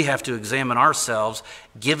 We have to examine ourselves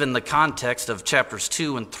given the context of chapters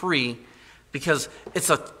 2 and 3 because it's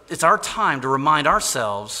our time to remind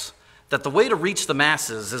ourselves that the way to reach the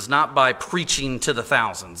masses is not by preaching to the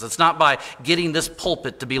thousands. It's not by getting this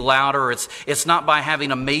pulpit to be louder. It's not by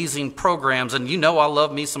having amazing programs. And you know I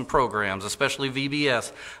love me some programs, especially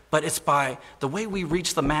VBS. But it's by the way we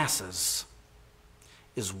reach the masses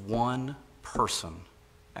is one person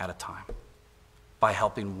at a time. By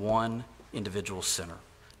helping one individual sinner.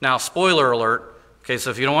 Now, spoiler alert. Okay, so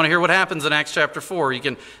if you don't want to hear what happens in Acts chapter 4,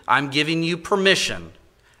 I'm giving you permission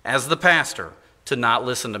as the pastor to not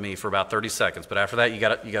listen to me for about 30 seconds. But after that, you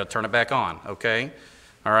got to turn it back on, okay?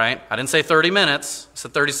 All right? I didn't say 30 minutes. I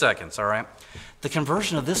said 30 seconds, all right? The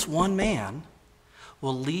conversion of this one man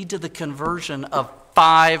will lead to the conversion of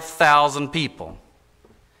 5,000 people.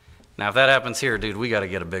 Now, if that happens here, dude, we got to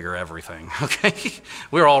get a bigger everything, okay?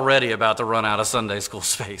 We're already about to run out of Sunday school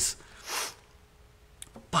space.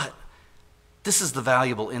 But this is the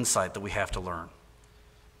valuable insight that we have to learn.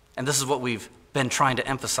 And this is what we've been trying to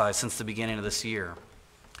emphasize since the beginning of this year.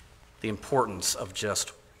 The importance of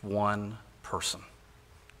just one person.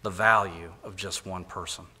 The value of just one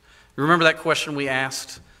person. You remember that question we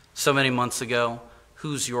asked so many months ago?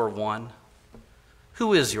 Who's your one?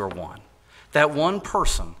 Who is your one? that one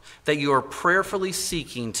person that you are prayerfully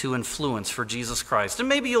seeking to influence for Jesus Christ. And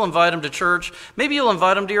maybe you'll invite them to church. Maybe you'll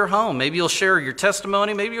invite them to your home. Maybe you'll share your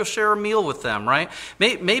testimony. Maybe you'll share a meal with them, right?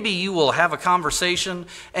 Maybe you will have a conversation,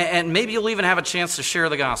 and maybe you'll even have a chance to share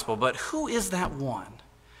the gospel. But who is that one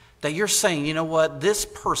that you're saying, you know what, this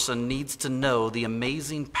person needs to know the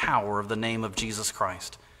amazing power of the name of Jesus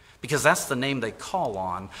Christ? Because that's the name they call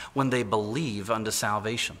on when they believe unto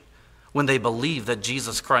salvation. When they believe that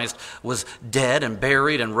Jesus Christ was dead and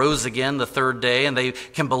buried and rose again the third day, and they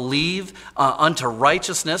can believe unto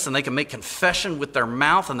righteousness, and they can make confession with their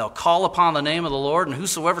mouth, and they'll call upon the name of the Lord, and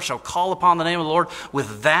whosoever shall call upon the name of the Lord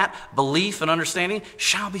with that belief and understanding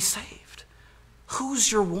shall be saved.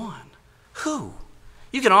 Who's your one? Who?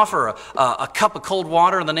 You can offer a cup of cold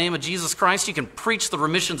water in the name of Jesus Christ. You can preach the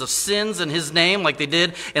remissions of sins in his name like they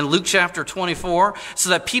did in Luke chapter 24 so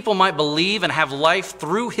that people might believe and have life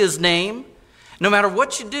through his name. No matter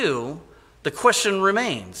what you do, the question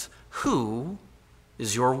remains, who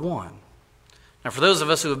is your one? Now, for those of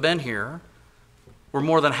us who have been here, we're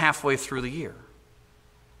more than halfway through the year.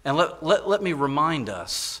 And let me remind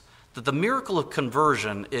us that the miracle of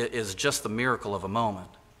conversion is just the miracle of a moment.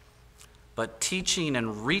 But teaching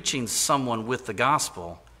and reaching someone with the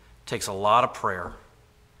gospel takes a lot of prayer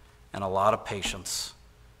and a lot of patience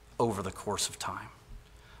over the course of time.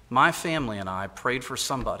 My family and I prayed for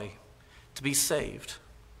somebody to be saved.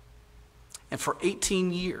 And for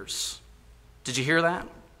 18 years, did you hear that?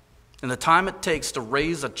 And the time it takes to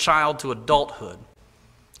raise a child to adulthood,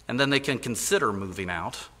 and then they can consider moving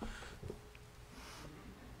out.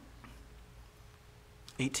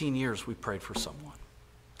 18 years we prayed for someone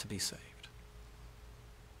to be saved.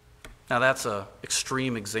 Now that's an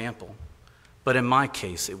extreme example, but in my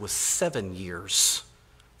case, it was 7 years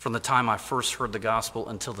from the time I first heard the gospel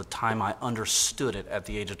until the time I understood it at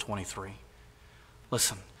the age of 23.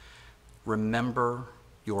 Listen, remember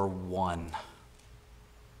your one.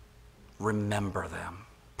 Remember them.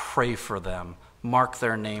 Pray for them. Mark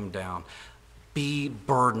their name down. Be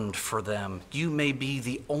burdened for them. You may be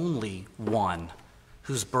the only one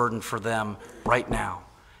who's burdened for them right now.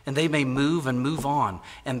 And they may move and move on.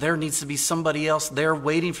 And there needs to be somebody else there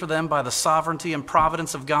waiting for them by the sovereignty and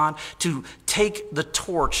providence of God to take the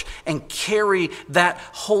torch and carry that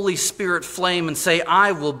Holy Spirit flame and say,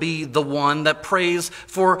 I will be the one that prays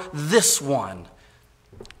for this one.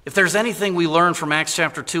 If there's anything we learn from Acts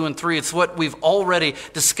chapter 2 and 3, it's what we've already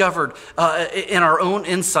discovered in our own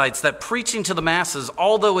insights, that preaching to the masses,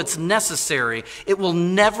 although it's necessary, it will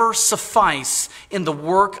never suffice in the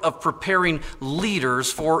work of preparing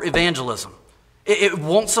leaders for evangelism. It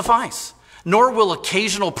won't suffice. Nor will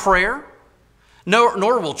occasional prayer,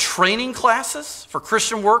 nor will training classes for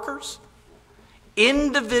Christian workers.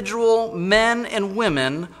 Individual men and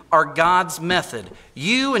women are God's method.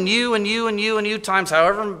 You and you and you and you and you times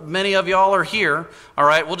however many of y'all are here. All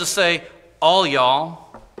right, we'll just say all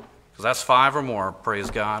y'all, because that's 5 or more,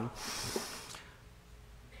 praise God.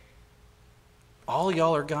 All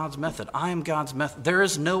y'all are God's method. I am God's method. There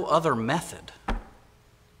is no other method.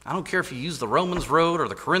 I don't care if you use the Romans road or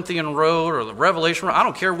the Corinthian road or the Revelation road. I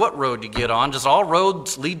don't care what road you get on. Just all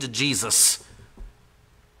roads lead to Jesus.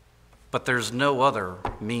 But there's no other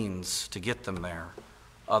means to get them there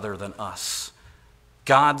other than us.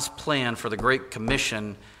 God's plan for the Great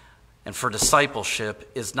Commission and for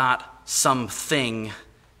discipleship is not something,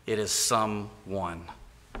 it is someone.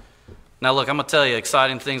 Now look, I'm going to tell you,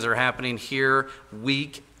 exciting things are happening here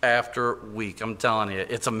week after week. I'm telling you,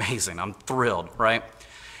 it's amazing. I'm thrilled, right?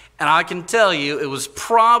 And I can tell you, it was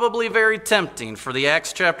probably very tempting for the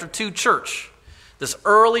Acts chapter 2 church, this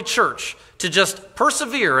early church, to just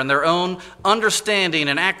persevere in their own understanding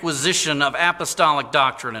and acquisition of apostolic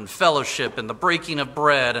doctrine and fellowship and the breaking of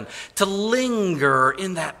bread, and to linger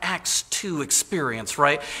in that Acts 2 experience,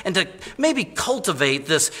 right? And to maybe cultivate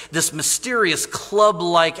this mysterious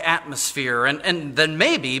club-like atmosphere, and then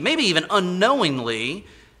maybe even unknowingly,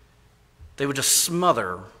 they would just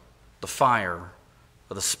smother the fire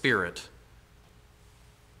of the Spirit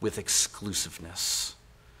with exclusiveness.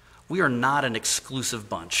 We are not an exclusive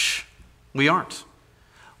bunch. We aren't.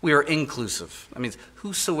 We are inclusive. That means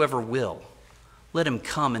whosoever will, let him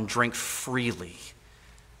come and drink freely.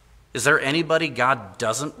 Is there anybody God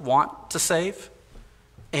doesn't want to save?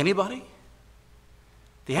 Anybody?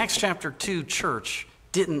 The Acts chapter 2 church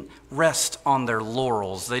didn't rest on their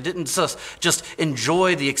laurels. They didn't just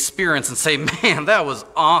enjoy the experience and say, man, that was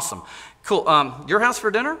awesome. Cool. Your house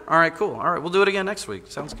for dinner? All right, cool. All right, we'll do it again next week.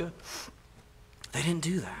 Sounds good. They didn't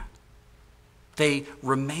do that. They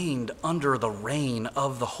remained under the reign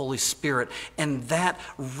of the Holy Spirit, and that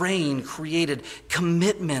reign created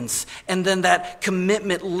commitments, and then that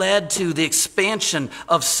commitment led to the expansion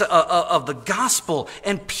of the gospel,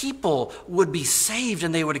 and people would be saved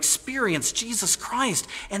and they would experience Jesus Christ,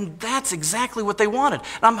 and that's exactly what they wanted.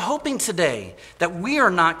 And I'm hoping today that we are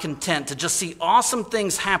not content to just see awesome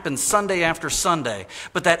things happen Sunday after Sunday,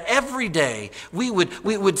 but that every day we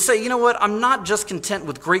would say, you know what, I'm not just content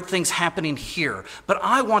with great things happening here, but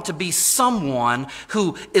I want to be someone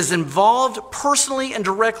who is involved personally and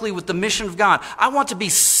directly with the mission of God. I want to be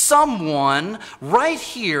someone right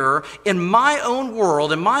here in my own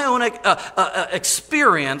world, in my own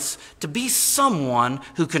experience, to be someone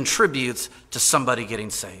who contributes to somebody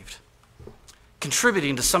getting saved.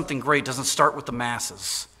 Contributing to something great doesn't start with the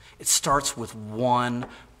masses. It starts with one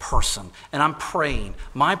person. And I'm praying,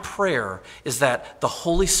 my prayer is that the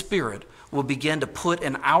Holy Spirit will begin to put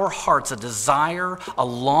in our hearts a desire, a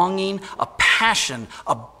longing, a passion,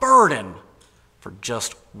 a burden for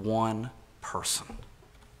just one person.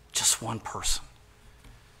 Just one person.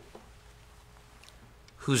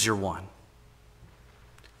 Who's your one?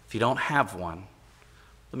 If you don't have one,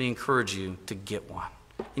 let me encourage you to get one.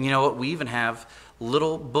 And you know what? We even have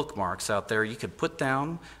little bookmarks out there. You could put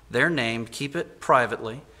down their name, keep it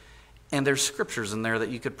privately, and there's scriptures in there that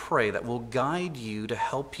you could pray that will guide you to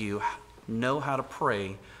help you know how to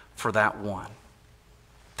pray for that one.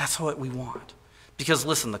 That's what we want. Because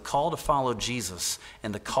listen, the call to follow Jesus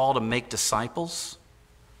and the call to make disciples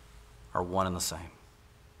are one and the same.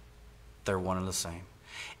 They're one and the same.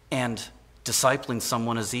 And discipling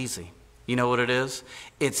someone is easy. You know what it is?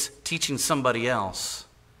 It's teaching somebody else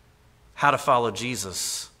how to follow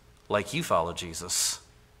Jesus like you follow Jesus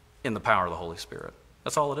in the power of the Holy Spirit.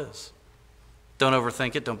 That's all it is. Don't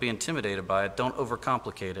overthink it. Don't be intimidated by it. Don't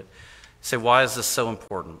overcomplicate it. Say, why is this so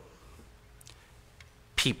important?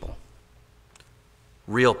 People,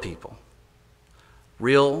 real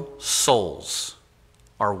souls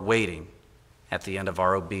are waiting at the end of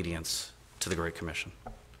our obedience to the Great Commission.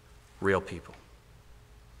 Real people.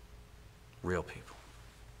 Real people.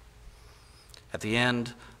 At the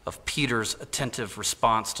end of Peter's attentive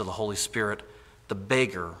response to the Holy Spirit, the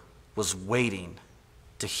beggar was waiting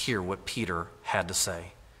to hear what Peter had to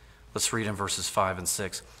say. Let's read in verses 5 and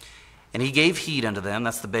 6. And he gave heed unto them,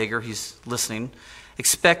 that's the beggar, he's listening,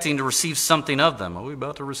 expecting to receive something of them. Are we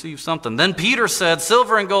about to receive something? Then Peter said,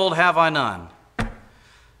 silver and gold have I none,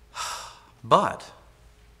 but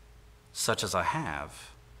such as I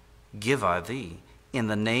have, give I thee. In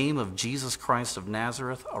the name of Jesus Christ of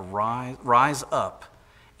Nazareth, rise up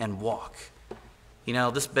and walk. You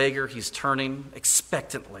know, this beggar, he's turning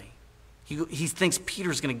expectantly. He thinks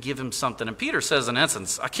Peter's going to give him something. And Peter says, in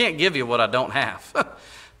essence, I can't give you what I don't have.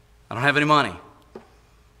 I don't have any money.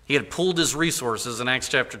 He had pooled his resources in Acts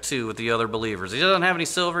chapter 2 with the other believers. He doesn't have any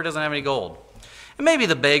silver, he doesn't have any gold. And maybe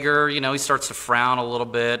the beggar, he starts to frown a little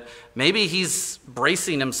bit. Maybe he's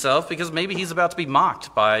bracing himself because maybe he's about to be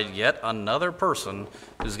mocked by yet another person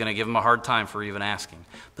who's going to give him a hard time for even asking.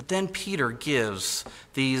 But then Peter gives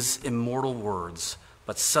these immortal words,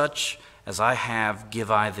 but such as I have give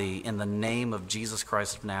I thee, in the name of Jesus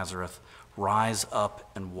Christ of Nazareth, rise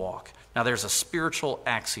up and walk. Now there's a spiritual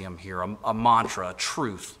axiom here, a mantra, a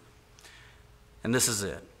truth. And this is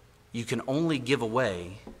it. You can only give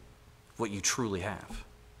away what you truly have.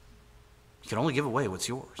 You can only give away what's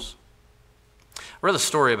yours. I read a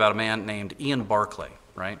story about a man named Ian Barclay,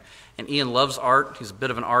 right? And Ian loves art. He's a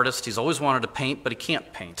bit of an artist. He's always wanted to paint, but he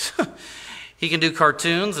can't paint. He can do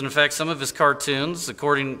cartoons, and in fact, some of his cartoons,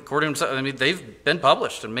 according to himself, they've been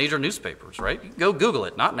published in major newspapers, right? You can go Google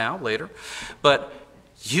it, not now, later. But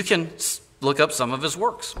you can look up some of his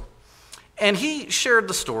works. And he shared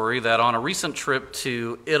the story that on a recent trip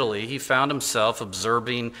to Italy, he found himself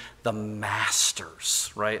observing the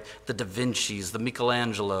masters, right? The Da Vinci's, the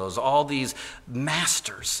Michelangelos, all these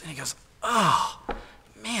masters. And he goes, oh,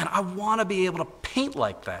 man, I want to be able to paint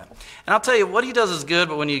like that. And I'll tell you, what he does is good,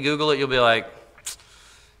 but when you Google it, you'll be like,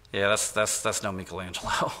 yeah, that's no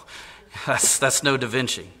Michelangelo. that's no Da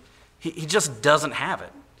Vinci. He just doesn't have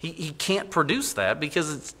it. He can't produce that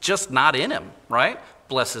because it's just not in him, right?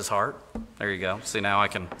 Bless his heart. There you go. See, now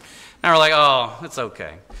we're like, oh, it's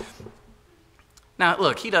okay. Now,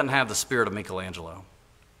 look, he doesn't have the spirit of Michelangelo.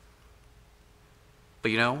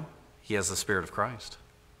 But he has the spirit of Christ.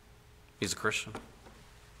 He's a Christian.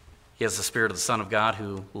 He has the spirit of the Son of God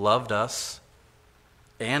who loved us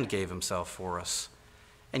and gave himself for us.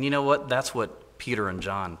 And you know what? That's what Peter and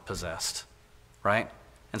John possessed, right?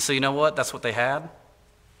 And so you know what? That's what they had.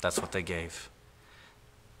 That's what they gave.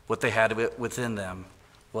 What they had within them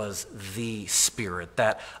was the Spirit,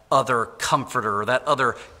 that other comforter, that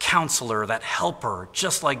other counselor, that helper,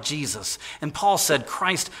 just like Jesus. And Paul said,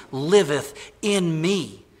 Christ liveth in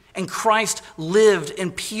me. And Christ lived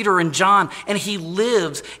in Peter and John, and he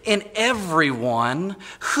lives in everyone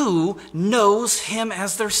who knows him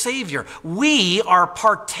as their Savior. We are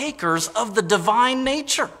partakers of the divine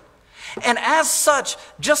nature. And as such,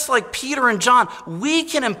 just like Peter and John, we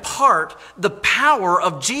can impart the power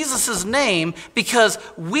of Jesus' name because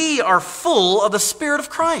we are full of the Spirit of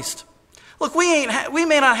Christ. Look, we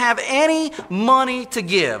may not have any money to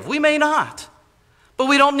give. We may not. But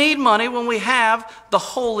we don't need money when we have the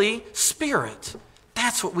Holy Spirit.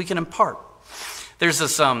 That's what we can impart. There's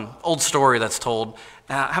this old story that's told.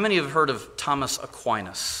 How many have heard of Thomas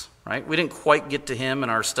Aquinas? Right? We didn't quite get to him in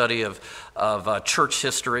our study of church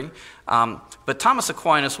history. But Thomas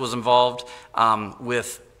Aquinas was involved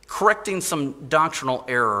with correcting some doctrinal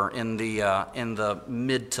error in the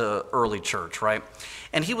mid to early church, right?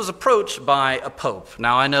 And he was approached by a pope.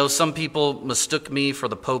 Now, I know some people mistook me for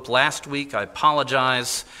the pope last week. I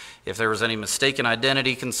apologize. If there was any mistaken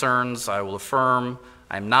identity concerns, I will affirm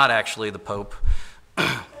I'm not actually the pope.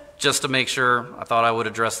 Just to make sure, I thought I would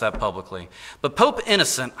address that publicly. But Pope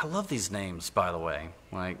Innocent, I love these names, by the way.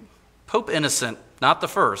 Like Pope Innocent, not the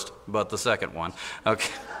first, but the second one.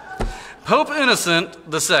 Okay. Pope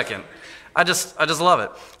Innocent the second. I just love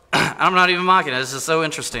it. I'm not even mocking it. It's just so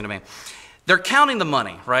interesting to me. They're counting the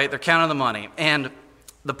money, right? They're counting the money. And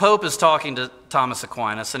the Pope is talking to Thomas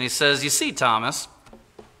Aquinas, and he says, you see, Thomas,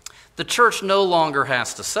 the church no longer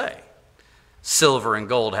has to say, silver and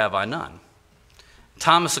gold have I none.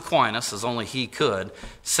 Thomas Aquinas, as only he could,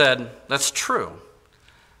 said, that's true.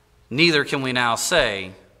 Neither can we now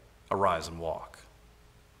say, arise and walk.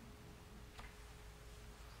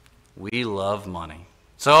 We love money.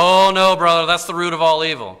 So, oh no, brother, that's the root of all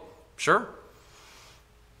evil. Sure.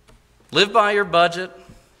 Live by your budget,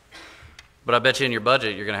 but I bet you in your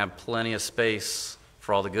budget you're going to have plenty of space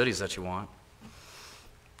for all the goodies that you want.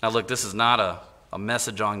 Now look, this is not a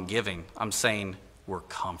message on giving. I'm saying we're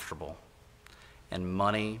comfortable. And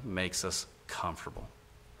money makes us comfortable.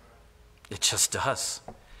 It just does.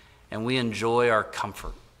 And we enjoy our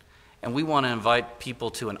comfort. And we want to invite people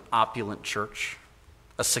to an opulent church,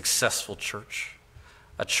 a successful church,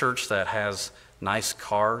 a church that has nice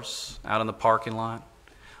cars out in the parking lot.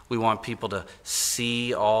 We want people to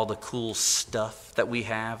see all the cool stuff that we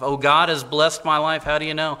have. Oh, God has blessed my life. How do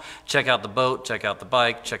you know? Check out the boat, check out the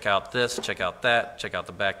bike, check out this, check out that, check out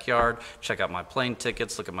the backyard, check out my plane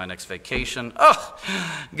tickets, look at my next vacation. Oh,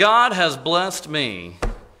 God has blessed me.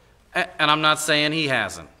 And I'm not saying he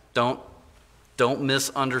hasn't. Don't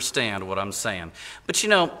misunderstand what I'm saying. But you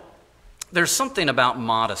know, there's something about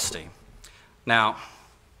modesty. Now,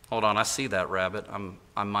 hold on, I see that rabbit.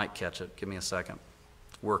 I might catch it. Give me a second.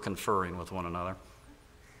 We're conferring with one another.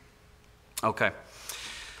 Okay.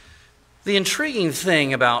 The intriguing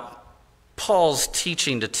thing about Paul's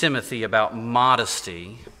teaching to Timothy about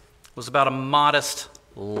modesty was about a modest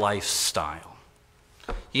lifestyle.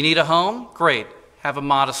 You need a home? Great. Have a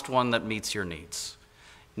modest one that meets your needs.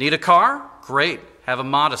 Need a car? Great. Have a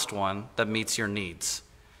modest one that meets your needs.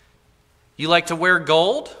 You like to wear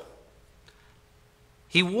gold?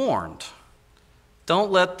 He warned,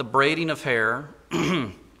 don't let the braiding of hair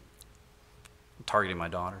I'm targeting my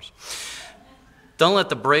daughters. Don't let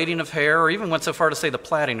the braiding of hair, or even went so far to say the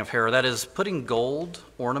plaiting of hair, that is putting gold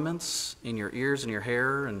ornaments in your ears and your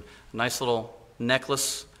hair and a nice little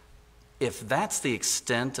necklace, if that's the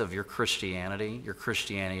extent of your Christianity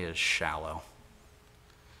is shallow.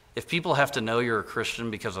 If people have to know you're a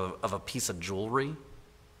Christian because of a piece of jewelry,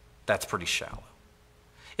 that's pretty shallow.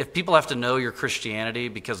 If people have to know your Christianity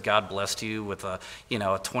because God blessed you with a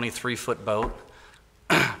 23-foot boat,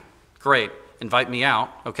 great, invite me out,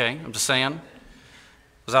 okay? I'm just saying.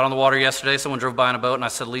 I was out on the water yesterday, someone drove by in a boat, and I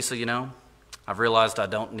said, Lisa, I've realized I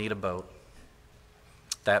don't need a boat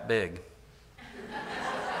that big.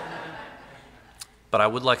 But I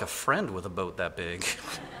would like a friend with a boat that big.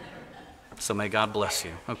 So may God bless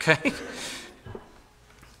you, okay?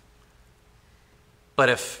 But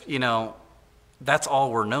if, that's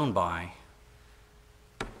all we're known by,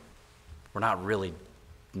 we're not really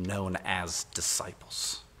known as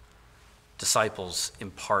disciples. Disciples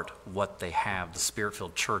impart what they have. The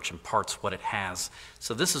Spirit-filled church imparts what it has.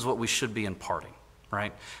 So this is what we should be imparting,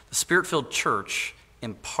 right? The Spirit-filled church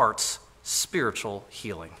imparts spiritual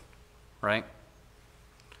healing, right?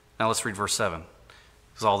 Now let's read verse 7,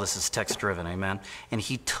 because all this is text-driven, amen? And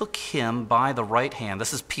he took him by the right hand.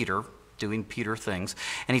 This is Peter doing Peter things.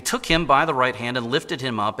 And he took him by the right hand and lifted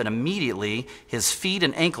him up, and immediately his feet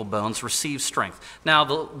and ankle bones received strength. Now,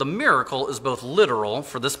 the miracle is both literal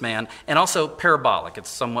for this man and also parabolic. It's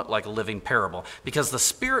somewhat like a living parable, because the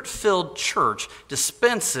Spirit-filled church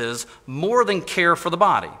dispenses more than care for the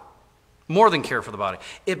body. More than care for the body.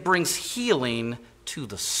 It brings healing to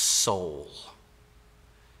the soul.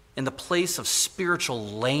 In the place of spiritual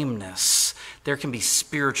lameness, there can be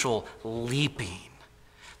spiritual leaping.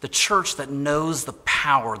 The church that knows the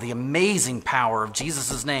power, the amazing power of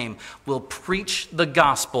Jesus' name, will preach the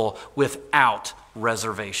gospel without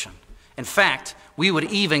reservation. In fact, we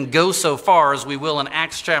would even go so far as we will in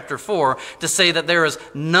Acts chapter 4 to say that there is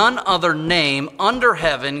none other name under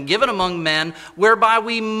heaven given among men whereby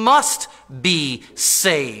we must be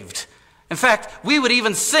saved. In fact, we would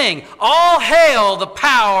even sing, all hail the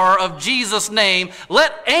power of Jesus' name,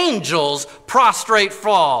 let angels prostrate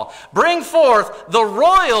fall. Bring forth the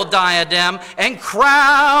royal diadem and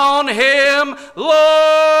crown him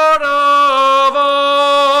Lord of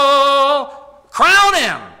all. Crown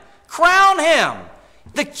him, crown him.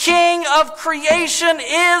 The King of creation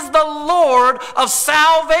is the Lord of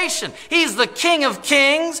salvation. He's the King of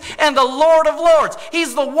kings and the Lord of lords.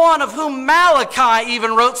 He's the one of whom Malachi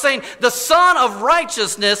even wrote, saying, the Son of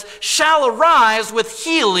righteousness shall arise with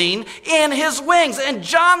healing in his wings. And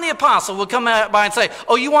John the Apostle will come by and say,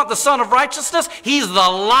 oh, you want the Son of righteousness? He's the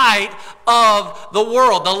light of the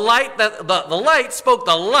world. The light spoke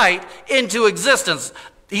the light into existence.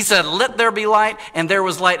 He said, let there be light, and there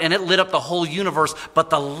was light, and it lit up the whole universe. But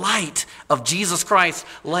the light of Jesus Christ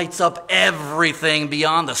lights up everything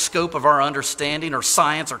beyond the scope of our understanding or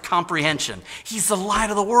science or comprehension. He's the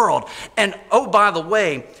light of the world. And oh, by the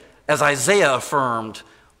way, as Isaiah affirmed,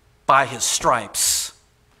 by his stripes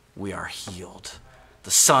we are healed.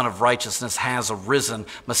 The Son of righteousness has arisen.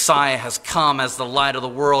 Messiah has come as the light of the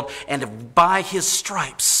world, and by his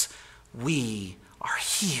stripes we are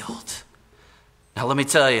healed. Now, let me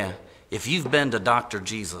tell you, if you've been to Dr.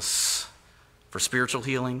 Jesus for spiritual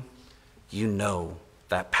healing, you know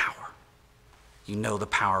that power. You know the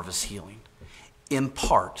power of his healing.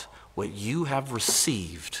 Impart what you have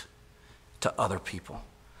received to other people.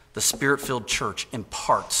 The Spirit-filled church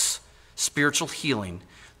imparts spiritual healing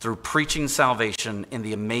through preaching salvation in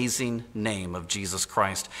the amazing name of Jesus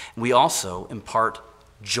Christ. We also impart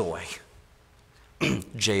joy.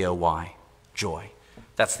 J-O-Y, joy.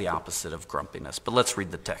 That's the opposite of grumpiness. But let's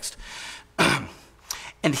read the text.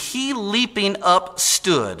 And he leaping up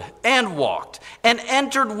stood and walked and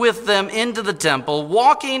entered with them into the temple,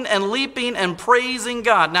 walking and leaping and praising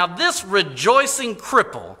God. Now this rejoicing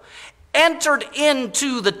cripple entered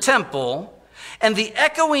into the temple, and the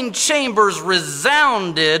echoing chambers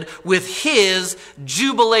resounded with his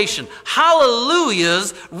jubilation.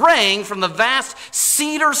 Hallelujahs rang from the vast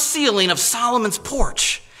cedar ceiling of Solomon's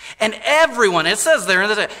porch. And everyone, it says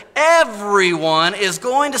there, everyone is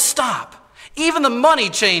going to stop. Even the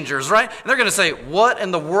money changers, right? And they're going to say, what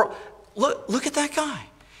in the world? Look at that guy.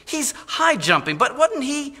 He's high jumping, but wasn't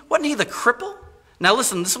he the cripple? Now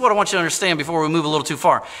listen, this is what I want you to understand before we move a little too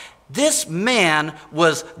far. This man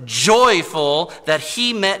was joyful that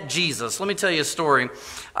he met Jesus. Let me tell you a story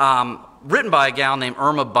written by a gal named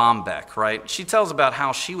Irma Bombeck, right? She tells about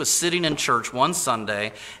how she was sitting in church one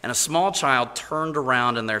Sunday and a small child turned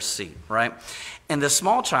around in their seat, right? And this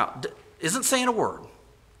small child isn't saying a word,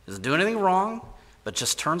 isn't doing anything wrong, but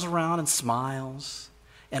just turns around and smiles.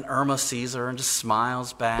 And Irma sees her and just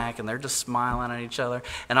smiles back, and they're just smiling at each other.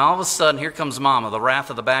 And all of a sudden, here comes Mama, the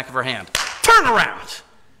wrath of the back of her hand. Turn around!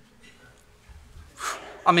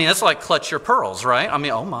 I mean, it's like clutch your pearls, right? I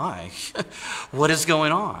mean, oh my, what is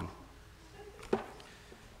going on?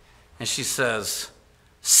 And she says,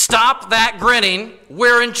 stop that grinning,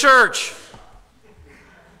 we're in church.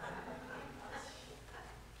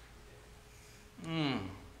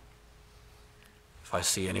 If I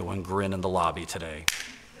see anyone grin in the lobby today,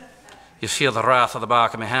 you feel the wrath of the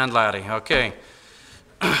back of my hand, laddie, okay.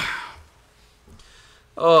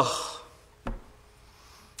 Oh.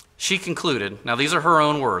 She concluded, now these are her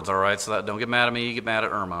own words, all right, so that, don't get mad at me, you get mad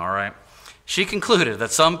at Irma, all right? She concluded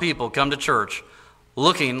that some people come to church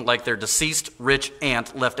looking like their deceased rich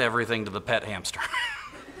aunt left everything to the pet hamster.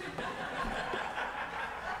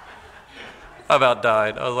 I about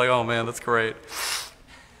died. I was like, oh man, that's great.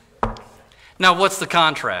 Now what's the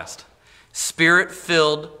contrast?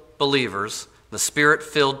 Spirit-filled believers, the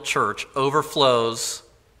Spirit-filled church overflows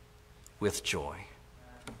with joy.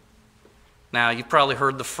 Now, you've probably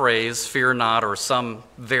heard the phrase, fear not, or some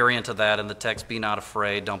variant of that in the text, be not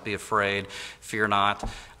afraid, don't be afraid, fear not.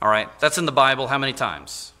 All right, that's in the Bible how many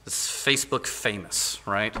times? It's Facebook famous,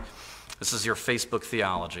 right? This is your Facebook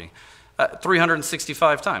theology.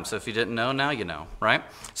 365 times. So if you didn't know, now you know, right?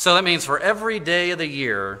 So that means for every day of the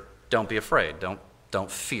year, don't be afraid.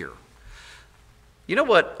 Don't fear. You know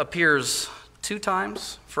what appears 2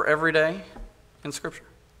 times for every day in Scripture?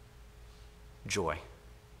 Joy.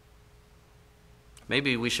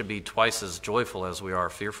 Maybe we should be twice as joyful as we are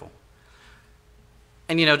fearful.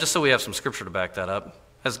 And just so we have some Scripture to back that up,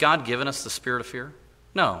 has God given us the spirit of fear?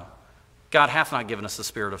 No. God hath not given us the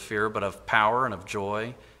spirit of fear, but of power and of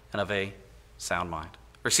joy and of a sound mind.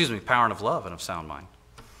 Or power and of love and of sound mind.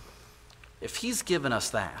 If he's given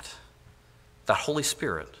us that Holy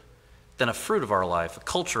Spirit, then a fruit of our life, a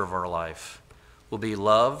culture of our life, will be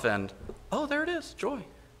love and, there it is, joy.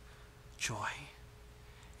 Joy.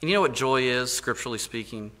 And you know what joy is, scripturally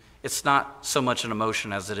speaking? It's not so much an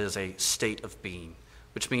emotion as it is a state of being,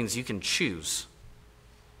 which means you can choose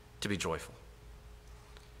to be joyful.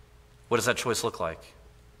 What does that choice look like?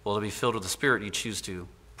 Well, to be filled with the Spirit, you choose to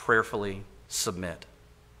prayerfully submit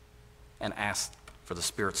and ask for the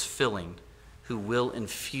Spirit's filling, who will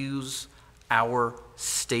infuse our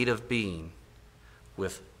state of being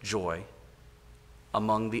with joy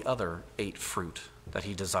among the other 8 fruit that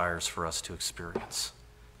he desires for us to experience.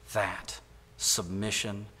 That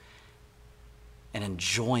submission and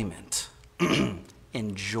enjoyment,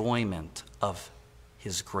 enjoyment of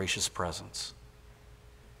his gracious presence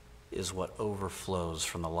is what overflows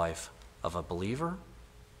from the life of a believer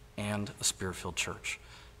and a Spirit-filled church.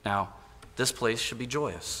 Now, this place should be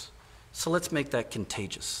joyous. So let's make that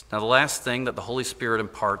contagious. Now, the last thing that the Holy Spirit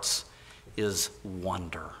imparts is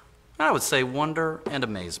wonder. I would say wonder and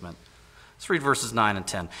amazement. Let's read verses 9 and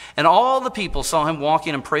 10. And all the people saw him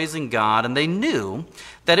walking and praising God, and they knew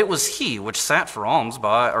that it was he which sat for alms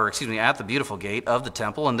at the beautiful gate of the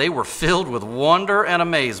temple, and they were filled with wonder and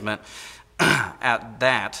amazement at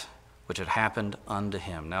that which had happened unto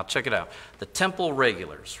him. Now check it out. The temple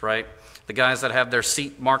regulars, right? The guys that have their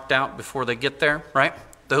seat marked out before they get there, right?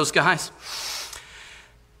 Those guys,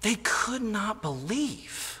 they could not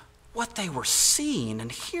believe what they were seeing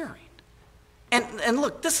and hearing. And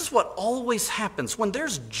look, this is what always happens. When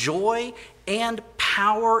there's joy and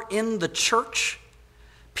power in the church,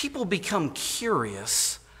 people become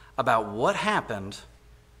curious about what happened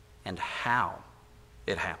and how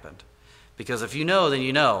it happened. Because if you know, then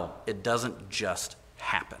you know it doesn't just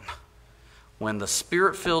happen. When the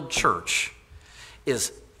Spirit-filled church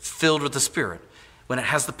is filled with the Spirit, when it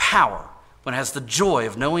has the power, when it has the joy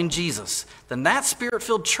of knowing Jesus, then that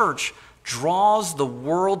Spirit-filled church draws the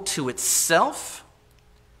world to itself,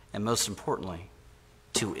 and most importantly,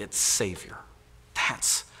 to its Savior.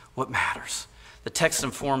 That's what matters. The text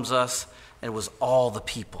informs us it was all the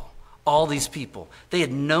people. All these people. They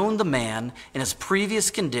had known the man in his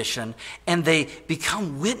previous condition, and they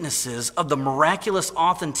become witnesses of the miraculous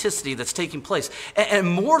authenticity that's taking place.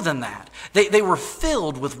 And more than that, they were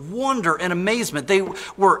filled with wonder and amazement. They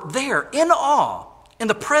were there in awe in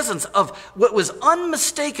the presence of what was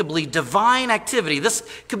unmistakably divine activity. This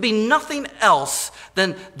could be nothing else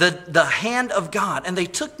than the hand of God. And they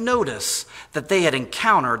took notice that they had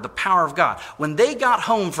encountered the power of God. When they got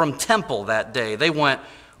home from temple that day, they went,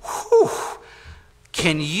 whew,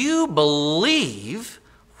 can you believe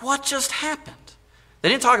what just happened? They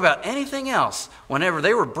didn't talk about anything else. Whenever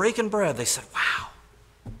they were breaking bread, they said, wow,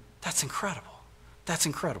 that's incredible. That's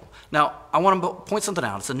incredible. Now, I want to point something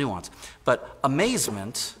out. It's a nuance. But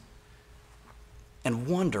amazement and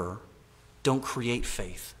wonder don't create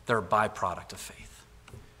faith. They're a byproduct of faith.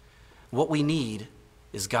 What we need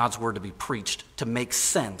is God's word to be preached to make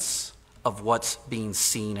sense of what's being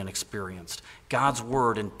seen and experienced. God's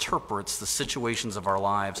word interprets the situations of our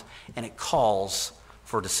lives, and it calls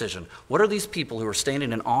for decision. What are these people who are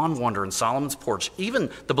standing in awe and wonder in Solomon's porch,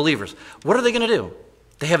 even the believers, what are they going to do?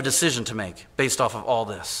 They have a decision to make based off of all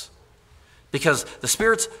this. Because the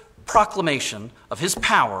Spirit's proclamation of his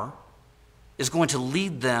power is going to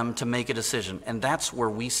lead them to make a decision. And that's where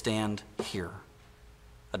we stand here.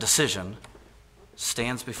 A decision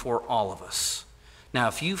stands before all of us. Now,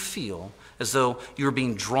 if you feel as though you're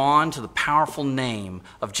being drawn to the powerful name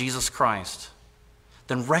of Jesus Christ,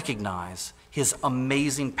 then recognize his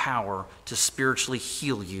amazing power to spiritually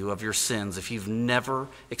heal you of your sins. If you've never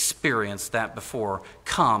experienced that before,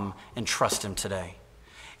 come and trust him today.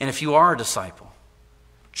 And if you are a disciple,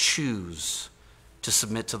 choose to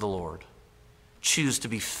submit to the Lord. Choose to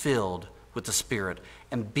be filled with the Spirit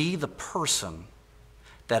and be the person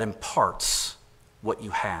that imparts what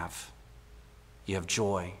you have. You have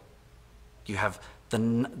joy. You have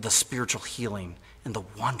the spiritual healing and the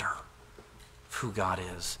wonder of who God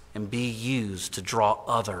is, and be used to draw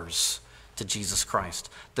others to Jesus Christ.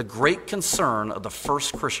 The great concern of the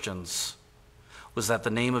first Christians was that the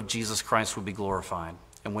name of Jesus Christ would be glorified.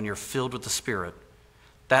 And when you're filled with the Spirit,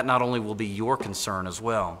 that not only will be your concern as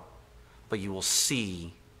well, but you will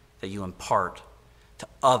see that you impart to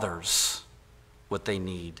others what they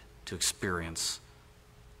need to experience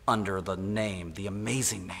under the name, the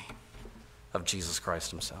amazing name of Jesus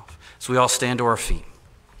Christ himself. So we all stand to our feet.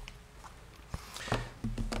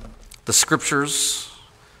 The scriptures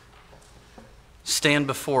stand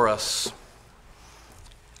before us,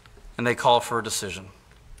 and they call for a decision.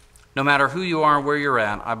 No matter who you are and where you're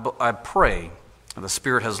at, I pray that the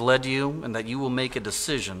Spirit has led you and that you will make a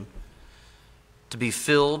decision to be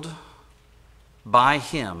filled by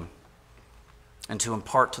Him and to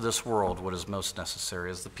impart to this world what is most necessary.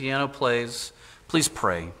 As the piano plays, please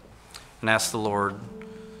pray and ask the Lord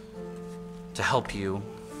to help you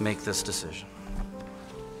make this decision.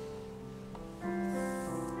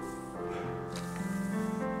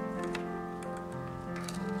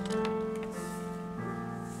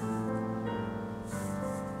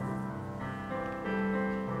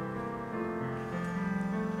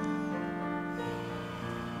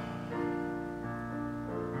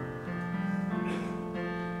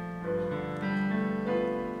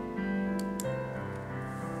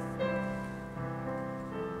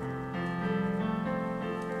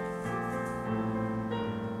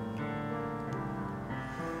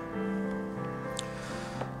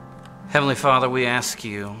 Heavenly Father, we ask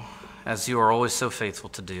you, as you are always so faithful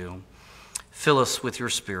to do, fill us with your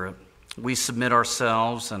Spirit. We submit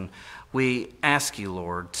ourselves and we ask you,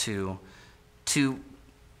 Lord, to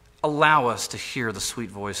allow us to hear the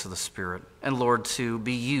sweet voice of the Spirit, and Lord, to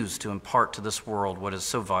be used to impart to this world what is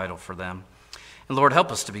so vital for them. And Lord,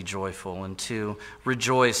 help us to be joyful and to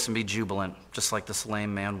rejoice and be jubilant, just like this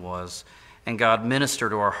lame man was. And God, minister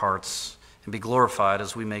to our hearts and be glorified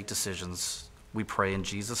as we make decisions. We pray in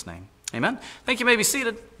Jesus' name. Amen. Thank you. You may be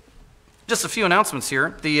seated. Just a few announcements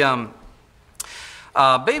here. The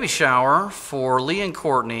baby shower for Lee and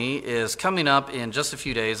Courtney is coming up in just a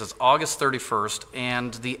few days. It's August 31st,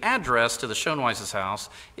 and the address to the Schoenweiss's house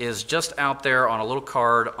is just out there on a little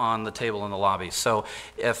card on the table in the lobby. So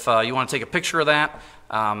if you want to take a picture of that,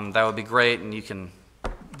 that would be great, and you can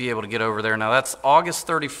be able to get over there. Now, that's August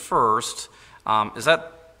 31st. Is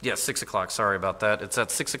that... Yes, 6 o'clock. Sorry about that. It's at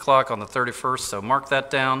 6 o'clock on the 31st, so mark that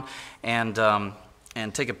down and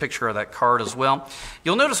take a picture of that card as well.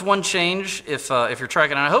 You'll notice one change if you're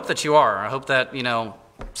tracking, and I hope that you are. I hope that,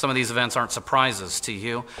 some of these events aren't surprises to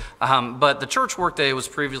you. But the church workday was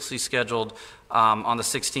previously scheduled on the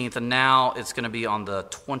 16th, and now it's going to be on the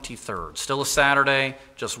 23rd. Still a Saturday,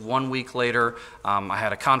 just 1 week later. I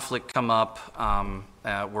had a conflict come up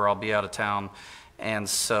where I'll be out of town. And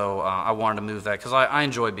so I wanted to move that because I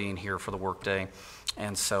enjoy being here for the workday.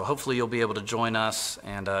 And so hopefully you'll be able to join us.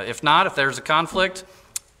 And if not, if there's a conflict,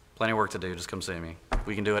 plenty of work to do. Just come see me.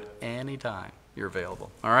 We can do it anytime you're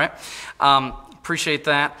available. All right? Appreciate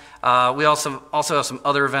that. We also have some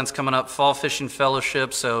other events coming up. Fall Fishing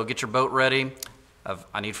Fellowship, so get your boat ready.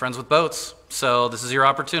 I need friends with boats, so this is your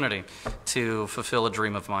opportunity to fulfill a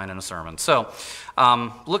dream of mine in a sermon. So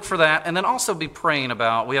look for that, and then also be praying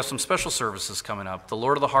about, we have some special services coming up. The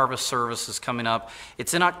Lord of the Harvest service is coming up.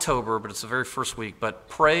 It's in October, but it's the very first week. But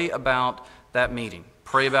pray about that meeting.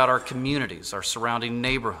 Pray about our communities, our surrounding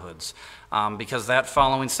neighborhoods, because that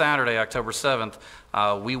following Saturday, October 7th,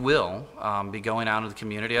 we will be going out into the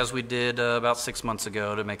community, as we did about 6 months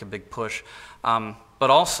ago, to make a big push.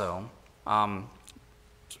 But also...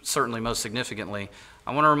 certainly most significantly,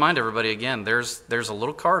 I want to remind everybody again, there's a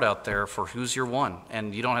little card out there for who's your one.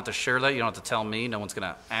 And you don't have to share that. You don't have to tell me. No one's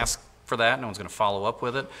going to ask for that. No one's going to follow up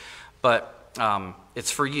with it. But it's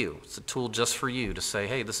for you. It's a tool just for you to say,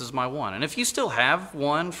 hey, this is my one. And if you still have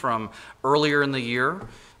one from earlier in the year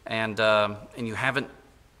and you haven't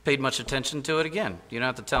paid much attention to it, again, you don't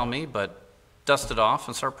have to tell me, but dust it off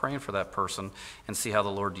and start praying for that person and see how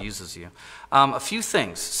the Lord uses you. A few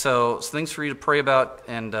things. So things for you to pray about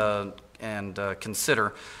and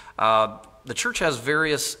consider. The church has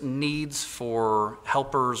various needs for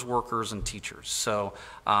helpers, workers, and teachers. So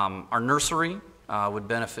our nursery would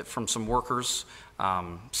benefit from some workers.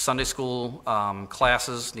 Sunday school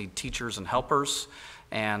classes need teachers and helpers.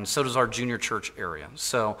 And so does our junior church area.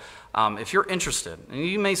 So if you're interested, and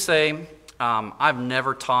you may say, I've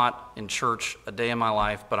never taught in church a day in my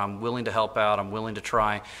life, but I'm willing to help out. I'm willing to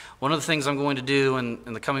try. One of the things I'm going to do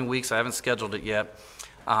in the coming weeks, I haven't scheduled it yet,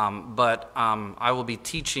 but I will be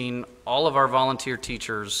teaching all of our volunteer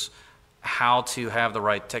teachers how to have the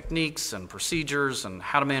right techniques and procedures and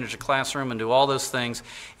how to manage a classroom and do all those things.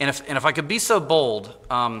 And if I could be so bold,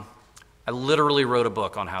 I literally wrote a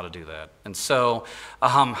book on how to do that. And so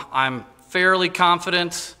I'm fairly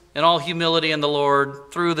confident in all humility in the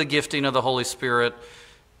Lord, through the gifting of the Holy Spirit,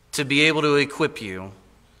 to be able to equip you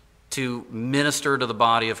to minister to the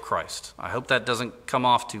body of Christ. I hope that doesn't come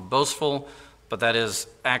off too boastful, but that is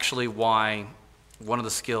actually why one of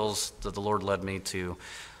the skills that the Lord led me to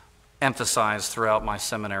emphasize throughout my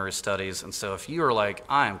seminary studies. And so if you are like,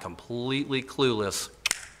 I am completely clueless,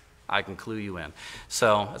 I can clue you in.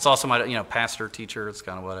 So it's also my, pastor, teacher. It's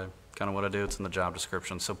kind of what I do. It's in the job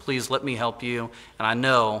description. So please let me help you. And I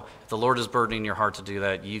know if the Lord is burdening your heart to do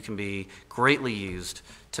that, you can be greatly used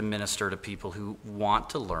to minister to people who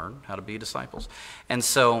want to learn how to be disciples. And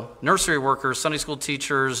so nursery workers, Sunday school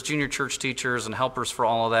teachers, junior church teachers, and helpers for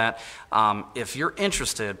all of that, if you're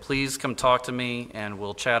interested, please come talk to me and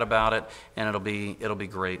we'll chat about it, and it'll be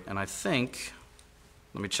great. And I think,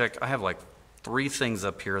 let me check, I have like 3 things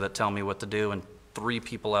up here that tell me what to do and 3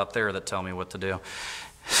 people out there that tell me what to do.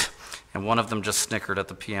 And one of them just snickered at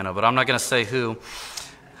the piano, but I'm not going to say who.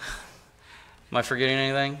 Am I forgetting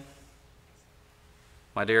anything?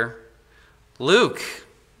 My dear? Luke.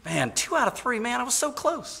 Man, 2 out of 3, man, I was so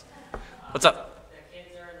close. What's up? The kids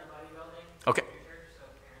are in the bodybuilding. Okay. So parents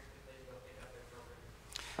can please go pick up their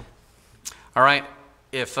children. All right.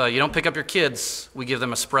 If you don't pick up your kids, we give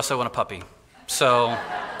them espresso and a puppy. So,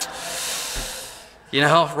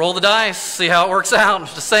 roll the dice, see how it works out.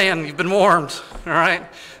 Just saying, you've been warned. All right?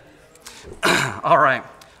 All right.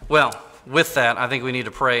 Well, with that, I think we need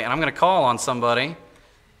to pray. And I'm going to call on somebody. We'll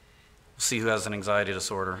see who has an anxiety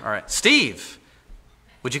disorder. All right. Steve,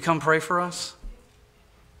 would you come pray for us?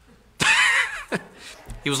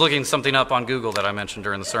 He was looking something up on Google that I mentioned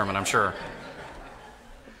during the sermon, I'm sure.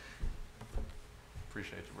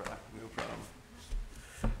 Appreciate you, brother. No problem.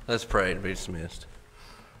 Let's pray to be dismissed.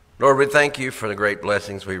 Lord, we thank you for the great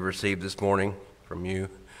blessings we've received this morning from you.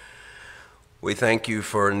 We thank you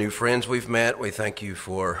for new friends we've met. We thank you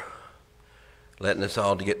for letting us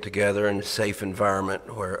all to get together in a safe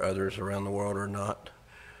environment where others around the world are not.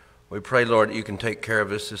 We pray, Lord, that you can take care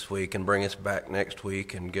of us this week and bring us back next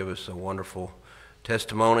week and give us a wonderful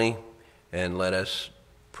testimony, and let us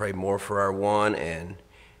pray more for our one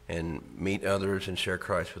and meet others and share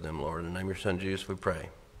Christ with them, Lord. In the name of your Son, Jesus, we pray.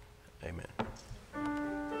 Amen.